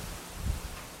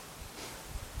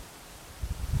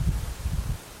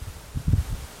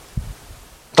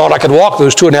 Thought I could walk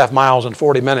those 2.5 miles in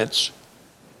 40 minutes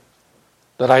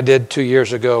that I did 2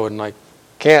 years ago, and I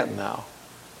can't now.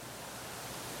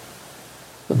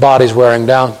 The body's wearing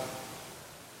down.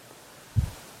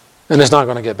 And it's not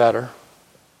going to get better,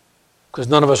 because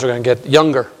none of us are going to get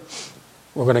younger.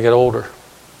 We're going to get older.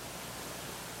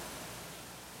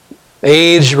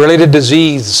 Age-related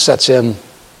disease sets in.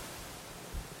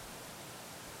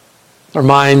 Our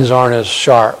minds aren't as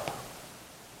sharp.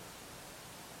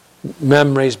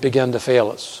 Memories begin to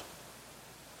fail us.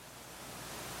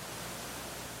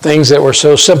 Things that were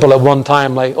so simple at one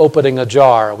time, like opening a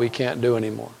jar, we can't do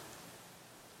anymore.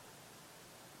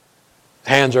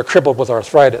 Hands are crippled with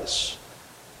arthritis.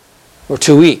 We're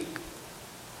too weak.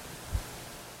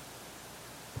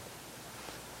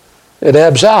 It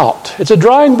ebbs out. It's a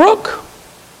drying brook.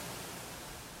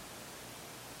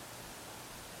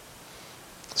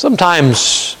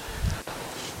 Sometimes,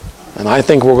 and I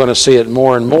think we're going to see it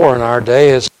more and more in our day,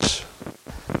 is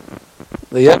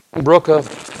the ebbing brook of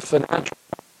financial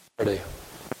prosperity.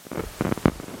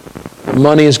 The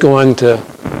money is going to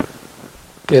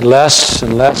get less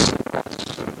and less and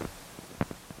less.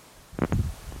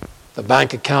 The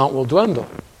bank account will dwindle.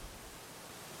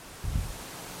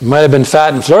 You might have been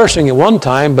fat and flourishing at one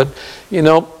time, but,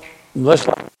 unless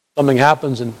something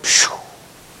happens and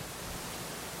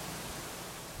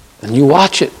you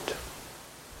watch it.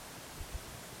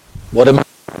 What am I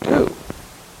going to do?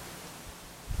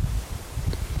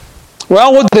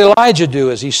 Well, what did Elijah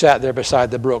do as he sat there beside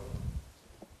the brook?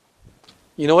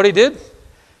 You know what he did?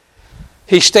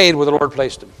 He stayed where the Lord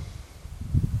placed him.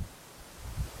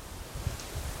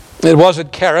 It was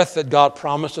at Kerith that God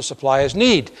promised to supply his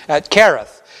need. At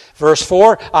Kerith. Verse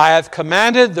 4, I have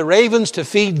commanded the ravens to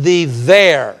feed thee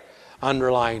there.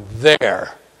 Underline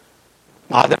there.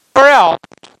 Not anywhere else.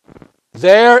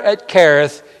 There at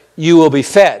Kerith you will be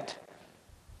fed.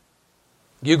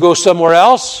 You go somewhere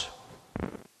else,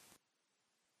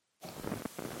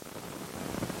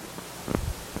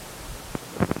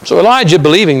 so Elijah,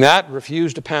 believing that,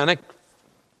 refused to panic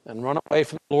and run away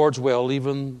from the Lord's will,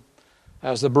 even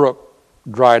as the brook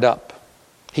dried up.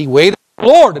 He waited on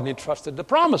the Lord and he trusted the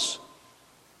promise.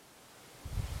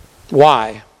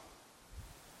 Why?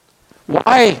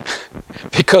 Why?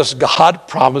 Because God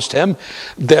promised him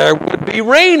there would be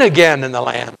rain again in the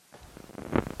land.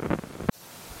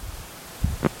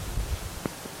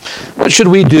 What should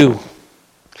we do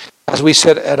as we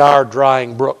sit at our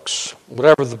drying brooks,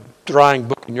 whatever the drying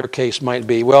brook in your case might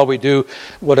be? Well, we do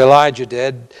what Elijah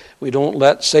did. We don't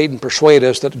let Satan persuade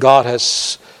us that God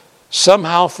has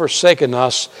somehow forsaken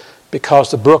us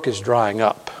because the brook is drying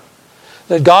up.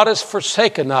 That God has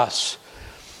forsaken us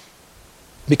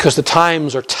because the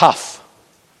times are tough.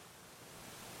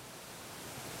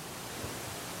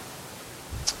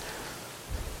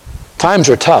 Times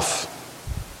are tough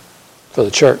for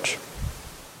the church.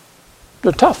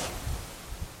 They're tough.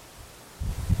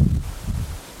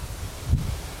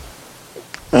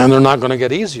 And they're not going to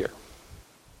get easier.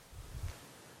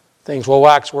 Things will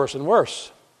wax worse and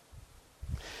worse.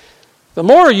 The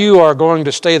more you are going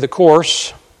to stay the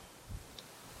course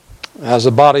as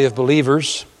a body of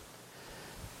believers,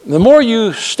 the more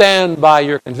you stand by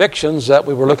your convictions that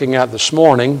we were looking at this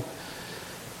morning,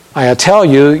 I tell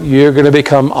you, you're going to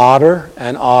become odder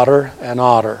and odder and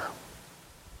odder.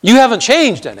 You haven't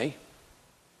changed any.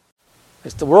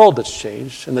 It's the world that's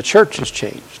changed, and the church has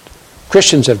changed.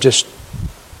 Christians have just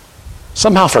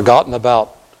somehow forgotten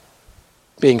about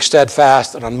being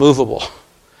steadfast and unmovable,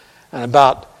 and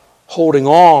about holding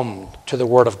on to the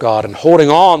Word of God and holding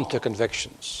on to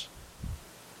convictions.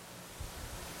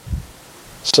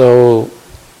 So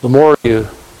the more you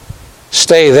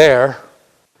stay there,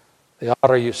 the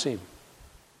odder you seem.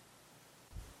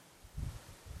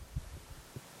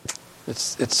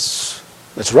 It's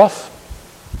rough.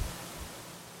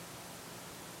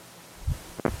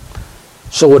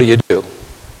 So what do?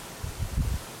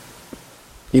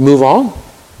 You move on?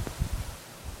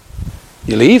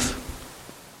 You leave?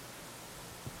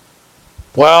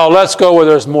 Well, let's go where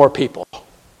there's more people.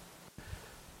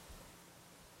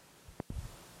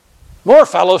 More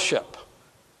fellowship.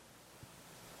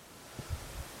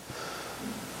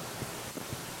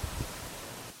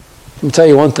 Let me tell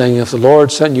you one thing. If the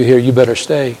Lord sent you here, you better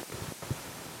stay.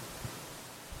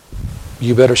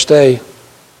 You better stay.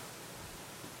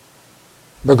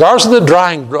 Regardless of the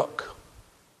drying brook.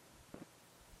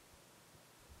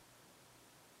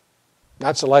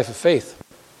 That's a life of faith.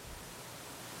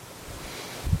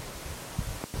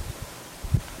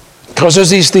 Because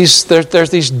there's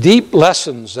these deep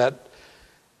lessons that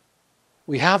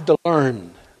we have to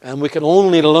learn, and we can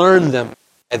only learn them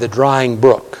by the drying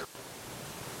brook.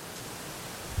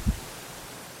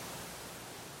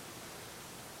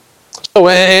 So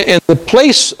in the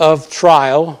place of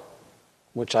trial,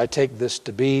 which I take this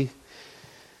to be,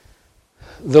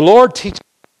 the Lord teaches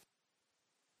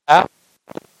that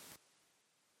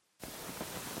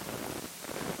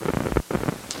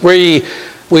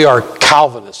we are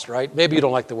Calvinists, right? Maybe you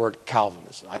don't like the word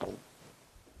Calvinist. I don't.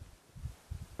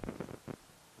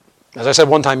 As I said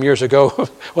one time years ago,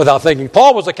 without thinking,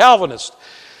 Paul was a Calvinist.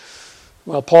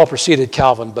 Well, Paul preceded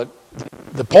Calvin, but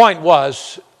the point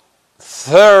was,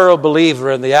 thorough believer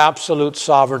in the absolute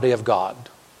sovereignty of God.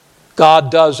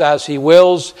 God does as He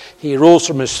wills. He rules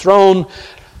from His throne.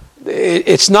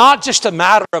 It's not just a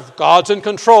matter of God's in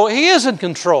control. He is in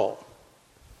control.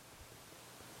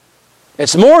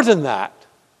 It's more than that.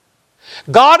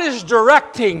 God is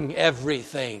directing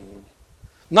everything.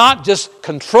 Not just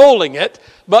controlling it,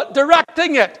 but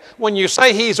directing it. When you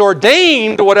say He's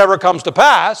ordained whatever comes to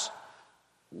pass,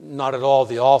 not at all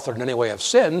the author in any way of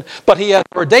sin, but He has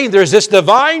ordained. There's this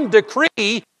divine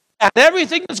decree, and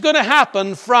everything is going to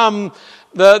happen from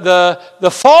the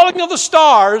falling of the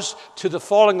stars to the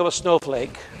falling of a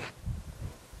snowflake.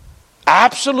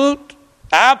 Absolute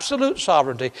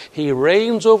sovereignty. He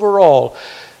reigns over all.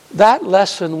 That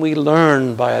lesson we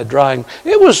learn by a drying.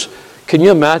 Can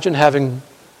you imagine having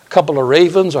a couple of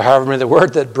ravens, or however many the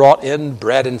word, that brought in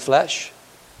bread and flesh?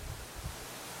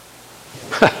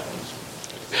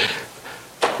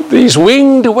 These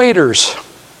winged waiters,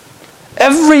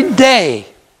 every day,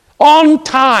 on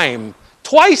time,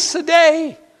 twice a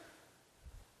day.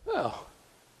 Well,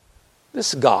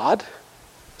 this God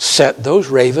sent those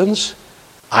ravens,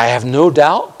 I have no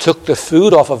doubt, took the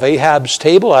food off of Ahab's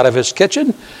table out of his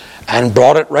kitchen and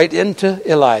brought it right into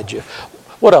Elijah.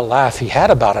 What a laugh he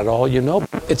had about it all, you know.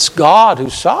 It's God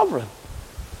who's sovereign.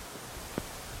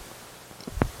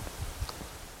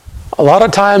 A lot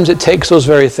of times it takes those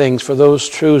very things for those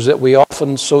truths that we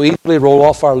often so easily roll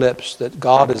off our lips, that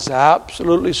God is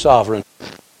absolutely sovereign.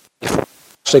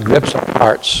 It grips our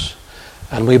hearts,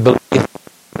 and we believe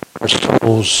our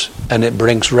souls, and it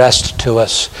brings rest to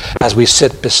us as we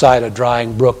sit beside a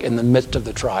drying brook in the midst of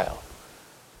the trial.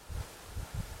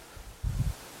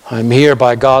 I'm here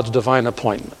by God's divine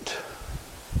appointment.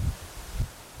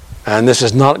 And this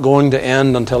is not going to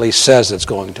end until He says it's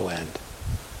going to end.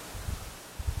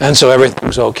 And so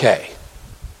everything's okay.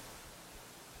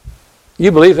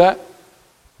 You believe that?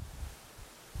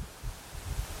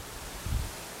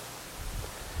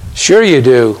 Sure you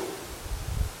do.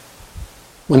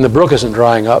 When the brook isn't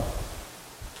drying up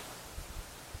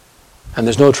and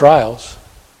there's no trials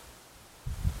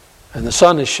and the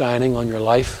sun is shining on your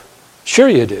life, sure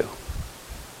you do.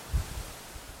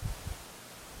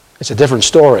 It's a different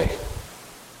story.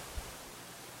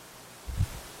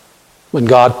 When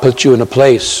God puts you in a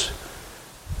place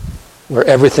where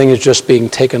everything is just being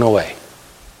taken away.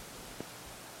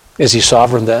 Is he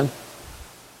sovereign then?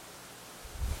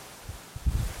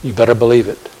 You better believe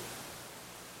it.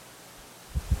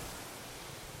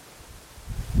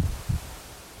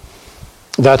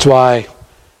 That's why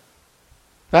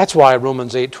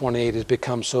Romans 8:28 has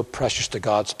become so precious to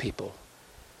God's people.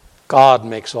 God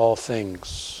makes all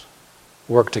things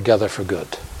work together for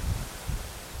good.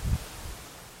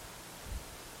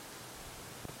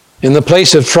 In the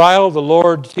place of trial, the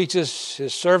Lord teaches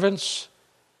his servants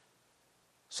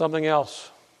something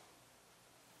else.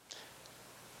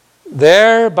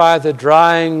 There by the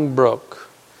drying brook,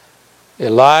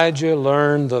 Elijah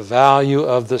learned the value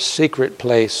of the secret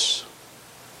place.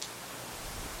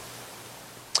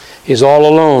 He's all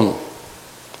alone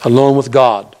with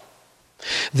God.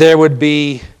 There would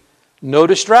be no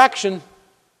distraction.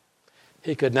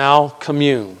 He could now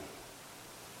commune,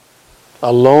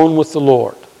 alone with the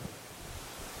Lord.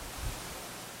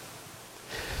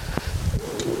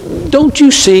 Don't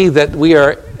you see that we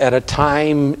are at a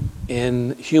time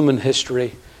in human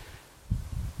history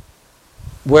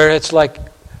where it's like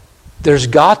there's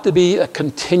got to be a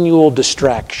continual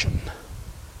distraction?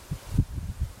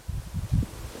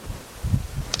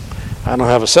 I don't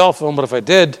have a cell phone, but if I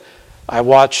did, I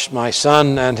watch my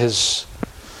son and his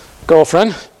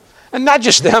girlfriend, and not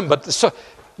just them, but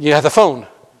you have the phone.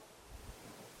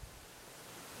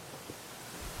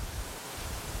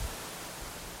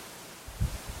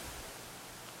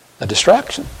 A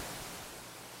distraction.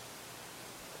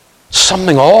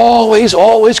 Something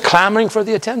always clamoring for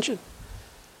the attention.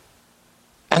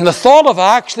 And the thought of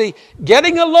actually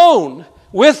getting alone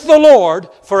with the Lord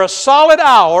for a solid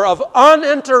hour of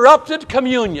uninterrupted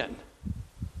communion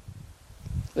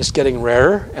is getting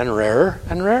rarer and rarer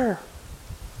and rarer.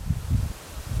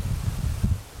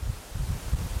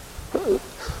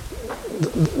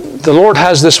 The Lord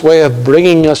has this way of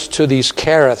bringing us to these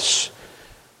keriths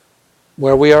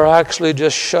where we are actually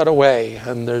just shut away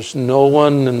and there's no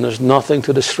one and there's nothing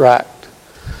to distract,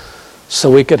 so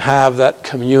we can have that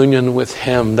communion with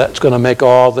Him that's going to make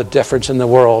all the difference in the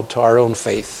world to our own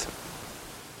faith.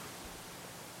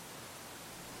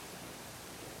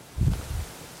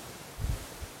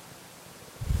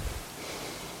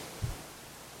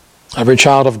 Every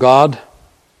child of God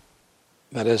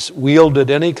that has wielded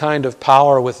any kind of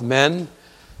power with men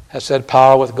has had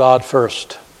power with God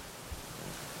first.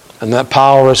 And that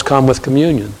power has come with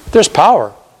communion. There's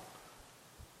power.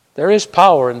 There is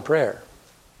power in prayer.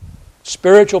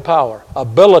 Spiritual power,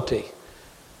 ability,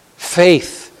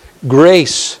 faith,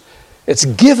 grace. It's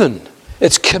given.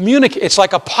 It's communicated. It's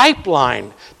like a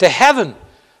pipeline to heaven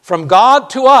from God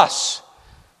to us.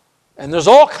 And there's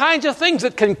all kinds of things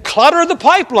that can clutter the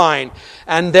pipeline.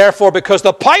 And therefore, because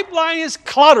the pipeline is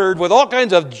cluttered with all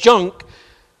kinds of junk,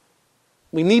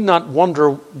 we need not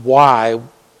wonder why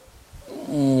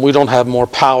we don't have more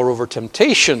power over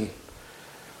temptation,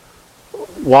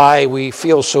 why we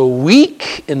feel so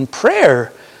weak in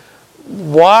prayer,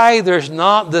 why there's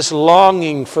not this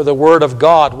longing for the Word of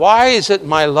God. Why is it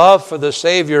my love for the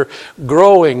Savior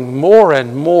growing more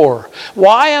and more?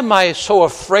 Why am I so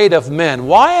afraid of men?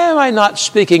 Why am I not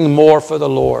speaking more for the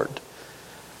Lord?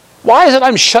 Why is it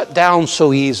I'm shut down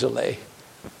so easily?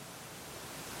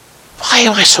 Why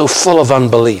am I so full of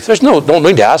unbelief? Don't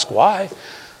need to ask why.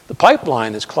 The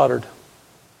pipeline is cluttered.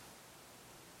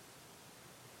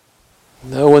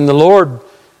 No, when the Lord,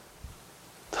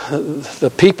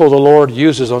 the people the Lord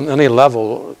uses on any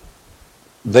level,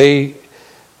 they've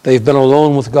been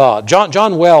alone with God.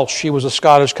 John Welsh, he was a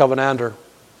Scottish Covenanter.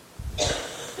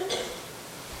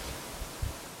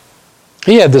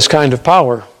 He had this kind of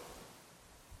power.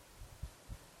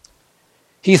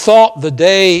 He thought the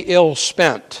day ill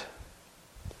spent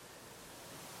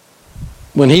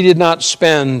when he did not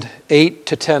spend 8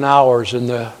 to 10 hours in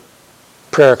the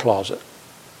prayer closet.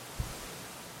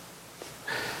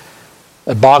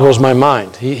 It boggles my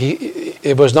mind.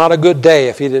 It was not a good day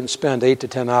if he didn't spend 8 to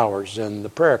 10 hours in the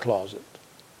prayer closet.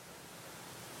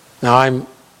 Now,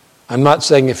 I'm not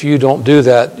saying if you don't do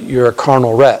that, you're a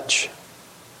carnal wretch.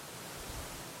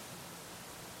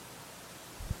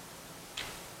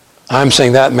 I'm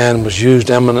saying that man was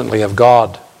used eminently of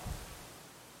God.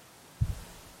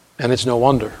 And it's no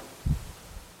wonder.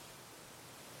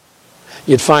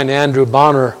 You'd find Andrew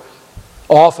Bonner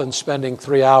often spending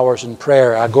 3 hours in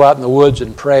prayer. I'd go out in the woods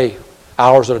and pray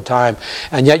hours at a time.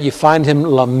 And yet you find him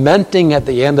lamenting at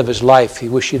the end of his life. He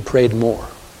wished he'd prayed more.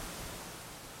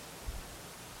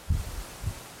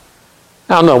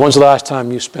 I don't know, when's the last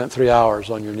time you spent 3 hours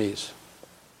on your knees?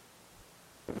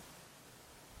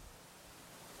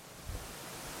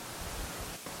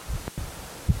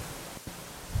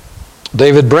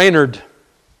 David Brainerd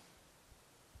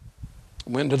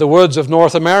went to the woods of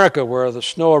North America where the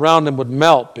snow around him would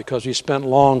melt because he spent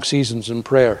long seasons in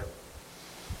prayer.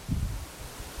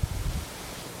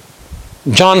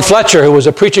 John Fletcher, who was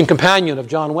a preaching companion of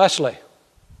John Wesley,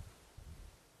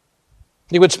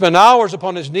 he would spend hours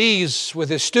upon his knees with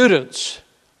his students,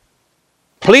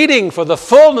 pleading for the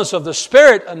fullness of the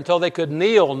Spirit until they could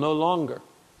kneel no longer.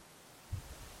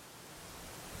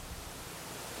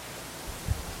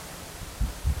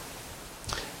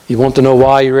 You want to know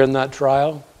why you're in that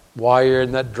trial? Why you're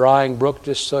in that drying brook?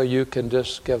 Just so you can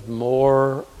just give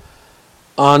more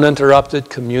uninterrupted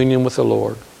communion with the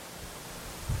Lord.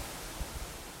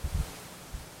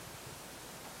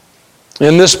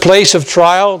 In this place of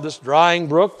trial, this drying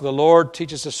brook, the Lord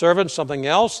teaches the servant something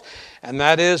else, and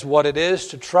that is what it is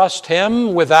to trust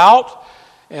Him without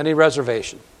any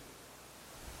reservation.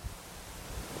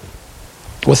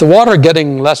 With the water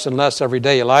getting less and less every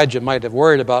day, Elijah might have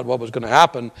worried about what was going to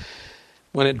happen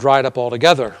when it dried up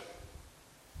altogether.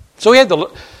 So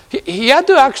he had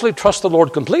to actually trust the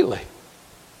Lord completely.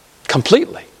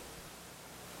 Completely.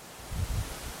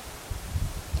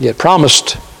 He had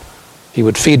promised He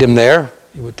would feed him there.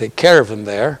 He would take care of him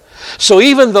there. So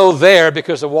even though there,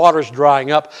 because the water's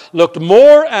drying up, looked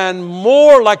more and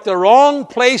more like the wrong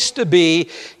place to be,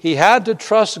 he had to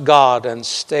trust God and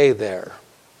stay there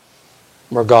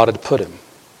where God had put him,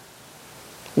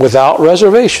 without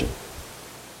reservation.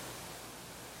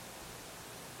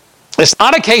 It's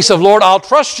not a case of, Lord, I'll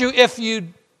trust you if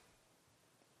you...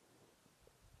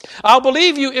 I'll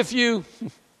believe you if you...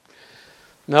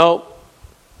 No.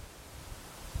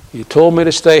 You told me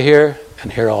to stay here,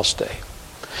 and here I'll stay.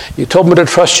 You told me to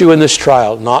trust you in this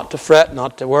trial, not to fret,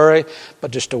 not to worry,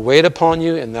 but just to wait upon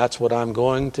you, and that's what I'm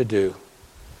going to do.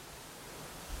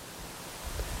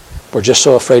 We're just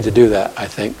so afraid to do that, I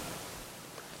think.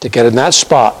 To get in that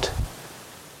spot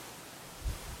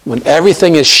when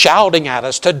everything is shouting at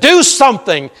us to do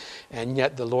something, and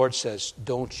yet the Lord says,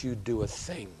 don't you do a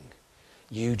thing.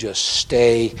 You just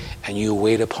stay and you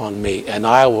wait upon me, and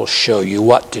I will show you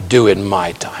what to do in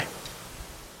my time.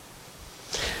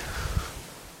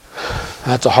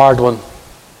 That's a hard one.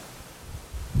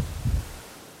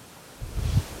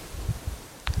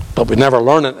 But we never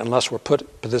learn it unless we're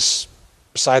put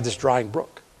beside this drying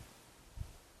brook.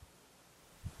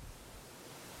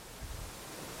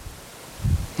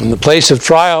 In the place of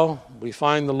trial, we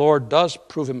find the Lord does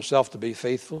prove Himself to be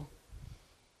faithful.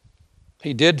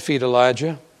 He did feed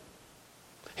Elijah.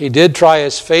 He did try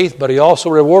his faith, but He also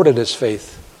rewarded his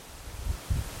faith.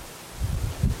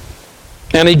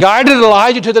 And He guided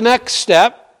Elijah to the next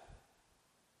step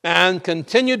and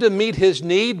continued to meet his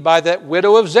need by that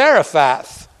widow of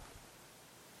Zarephath.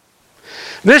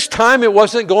 This time it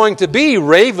wasn't going to be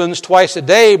ravens twice a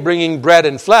day bringing bread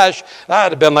and flesh. That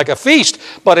would have been like a feast.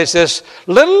 But it's this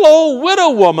little old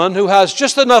widow woman who has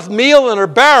just enough meal in her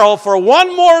barrel for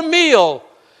one more meal.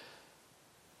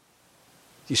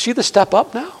 You see the step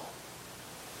up now?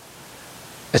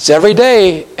 It's every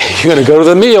day you're going to go to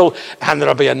the meal and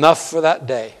there'll be enough for that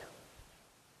day.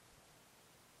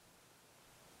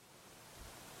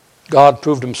 God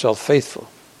proved Himself faithful.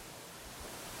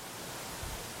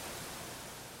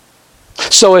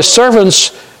 So as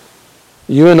servants,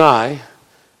 you and I,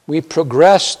 we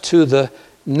progress to the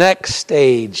next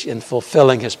stage in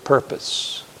fulfilling His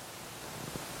purpose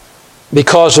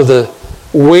because of the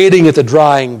waiting at the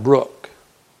drying brook.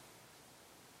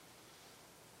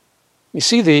 You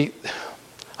see,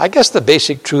 I guess the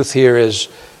basic truth here is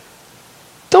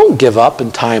don't give up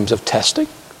in times of testing.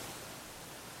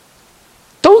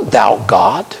 Don't doubt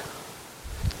God.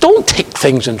 Don't take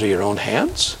things into your own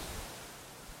hands.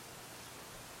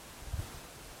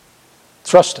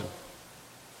 Trust Him.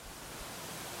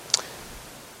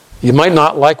 You might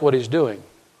not like what He's doing.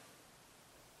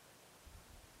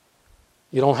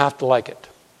 You don't have to like it.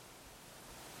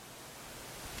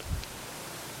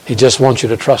 He just wants you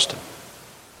to trust Him.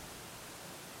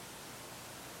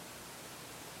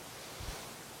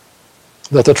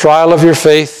 That the trial of your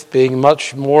faith, being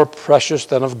much more precious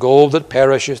than of gold that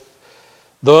perisheth,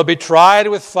 though it be tried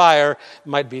with fire,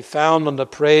 might be found unto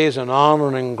praise and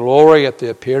honor and glory at the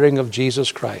appearing of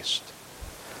Jesus Christ.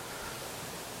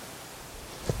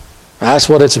 That's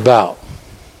what it's about.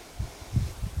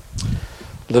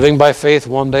 Living by faith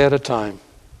one day at a time.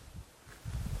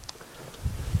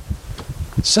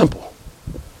 Simple.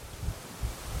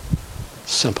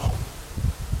 Simple.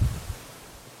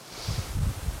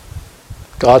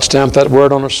 God stamped that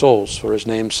word on our souls for His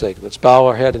name's sake. Let's bow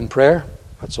our head in prayer.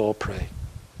 Let's all pray.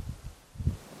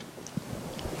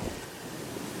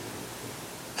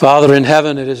 Father in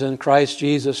heaven, it is in Christ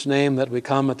Jesus' name that we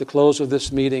come at the close of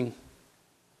this meeting.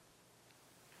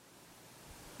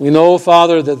 We know,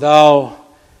 Father, that Thou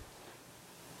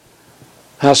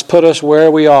hast put us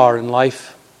where we are in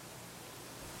life.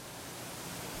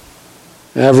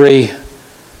 Every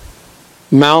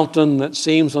mountain that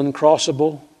seems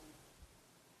uncrossable,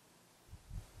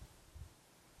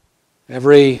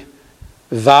 every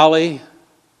valley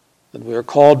that we are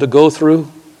called to go through,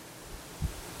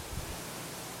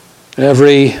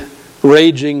 every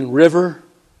raging river,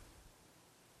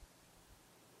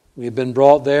 we've been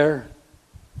brought there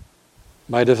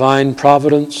by divine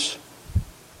providence.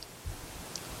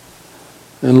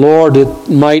 And Lord, it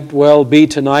might well be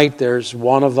tonight there's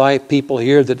one of Thy people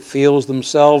here that feels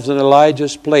themselves in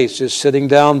Elijah's place, just sitting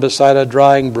down beside a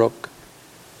drying brook,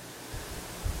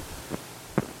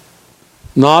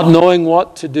 not knowing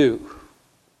what to do,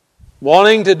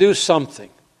 wanting to do something.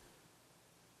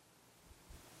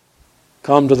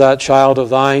 Come to that child of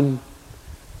Thine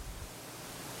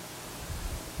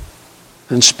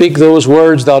and speak those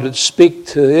words Thou didst speak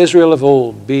to Israel of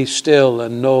old. Be still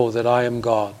and know that I am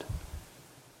God.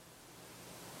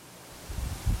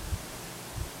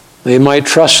 They might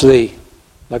trust Thee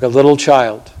like a little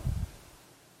child.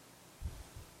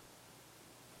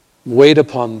 Wait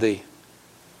upon Thee.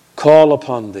 Call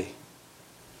upon Thee.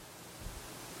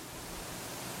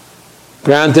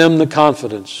 Grant them the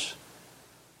confidence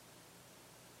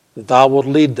that Thou wilt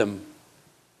lead them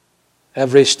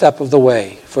every step of the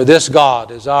way. For this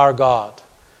God is our God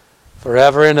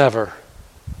forever and ever,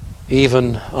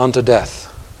 even unto death.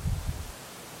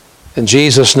 In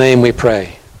Jesus' name we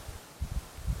pray.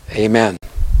 Amen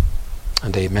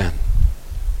and amen.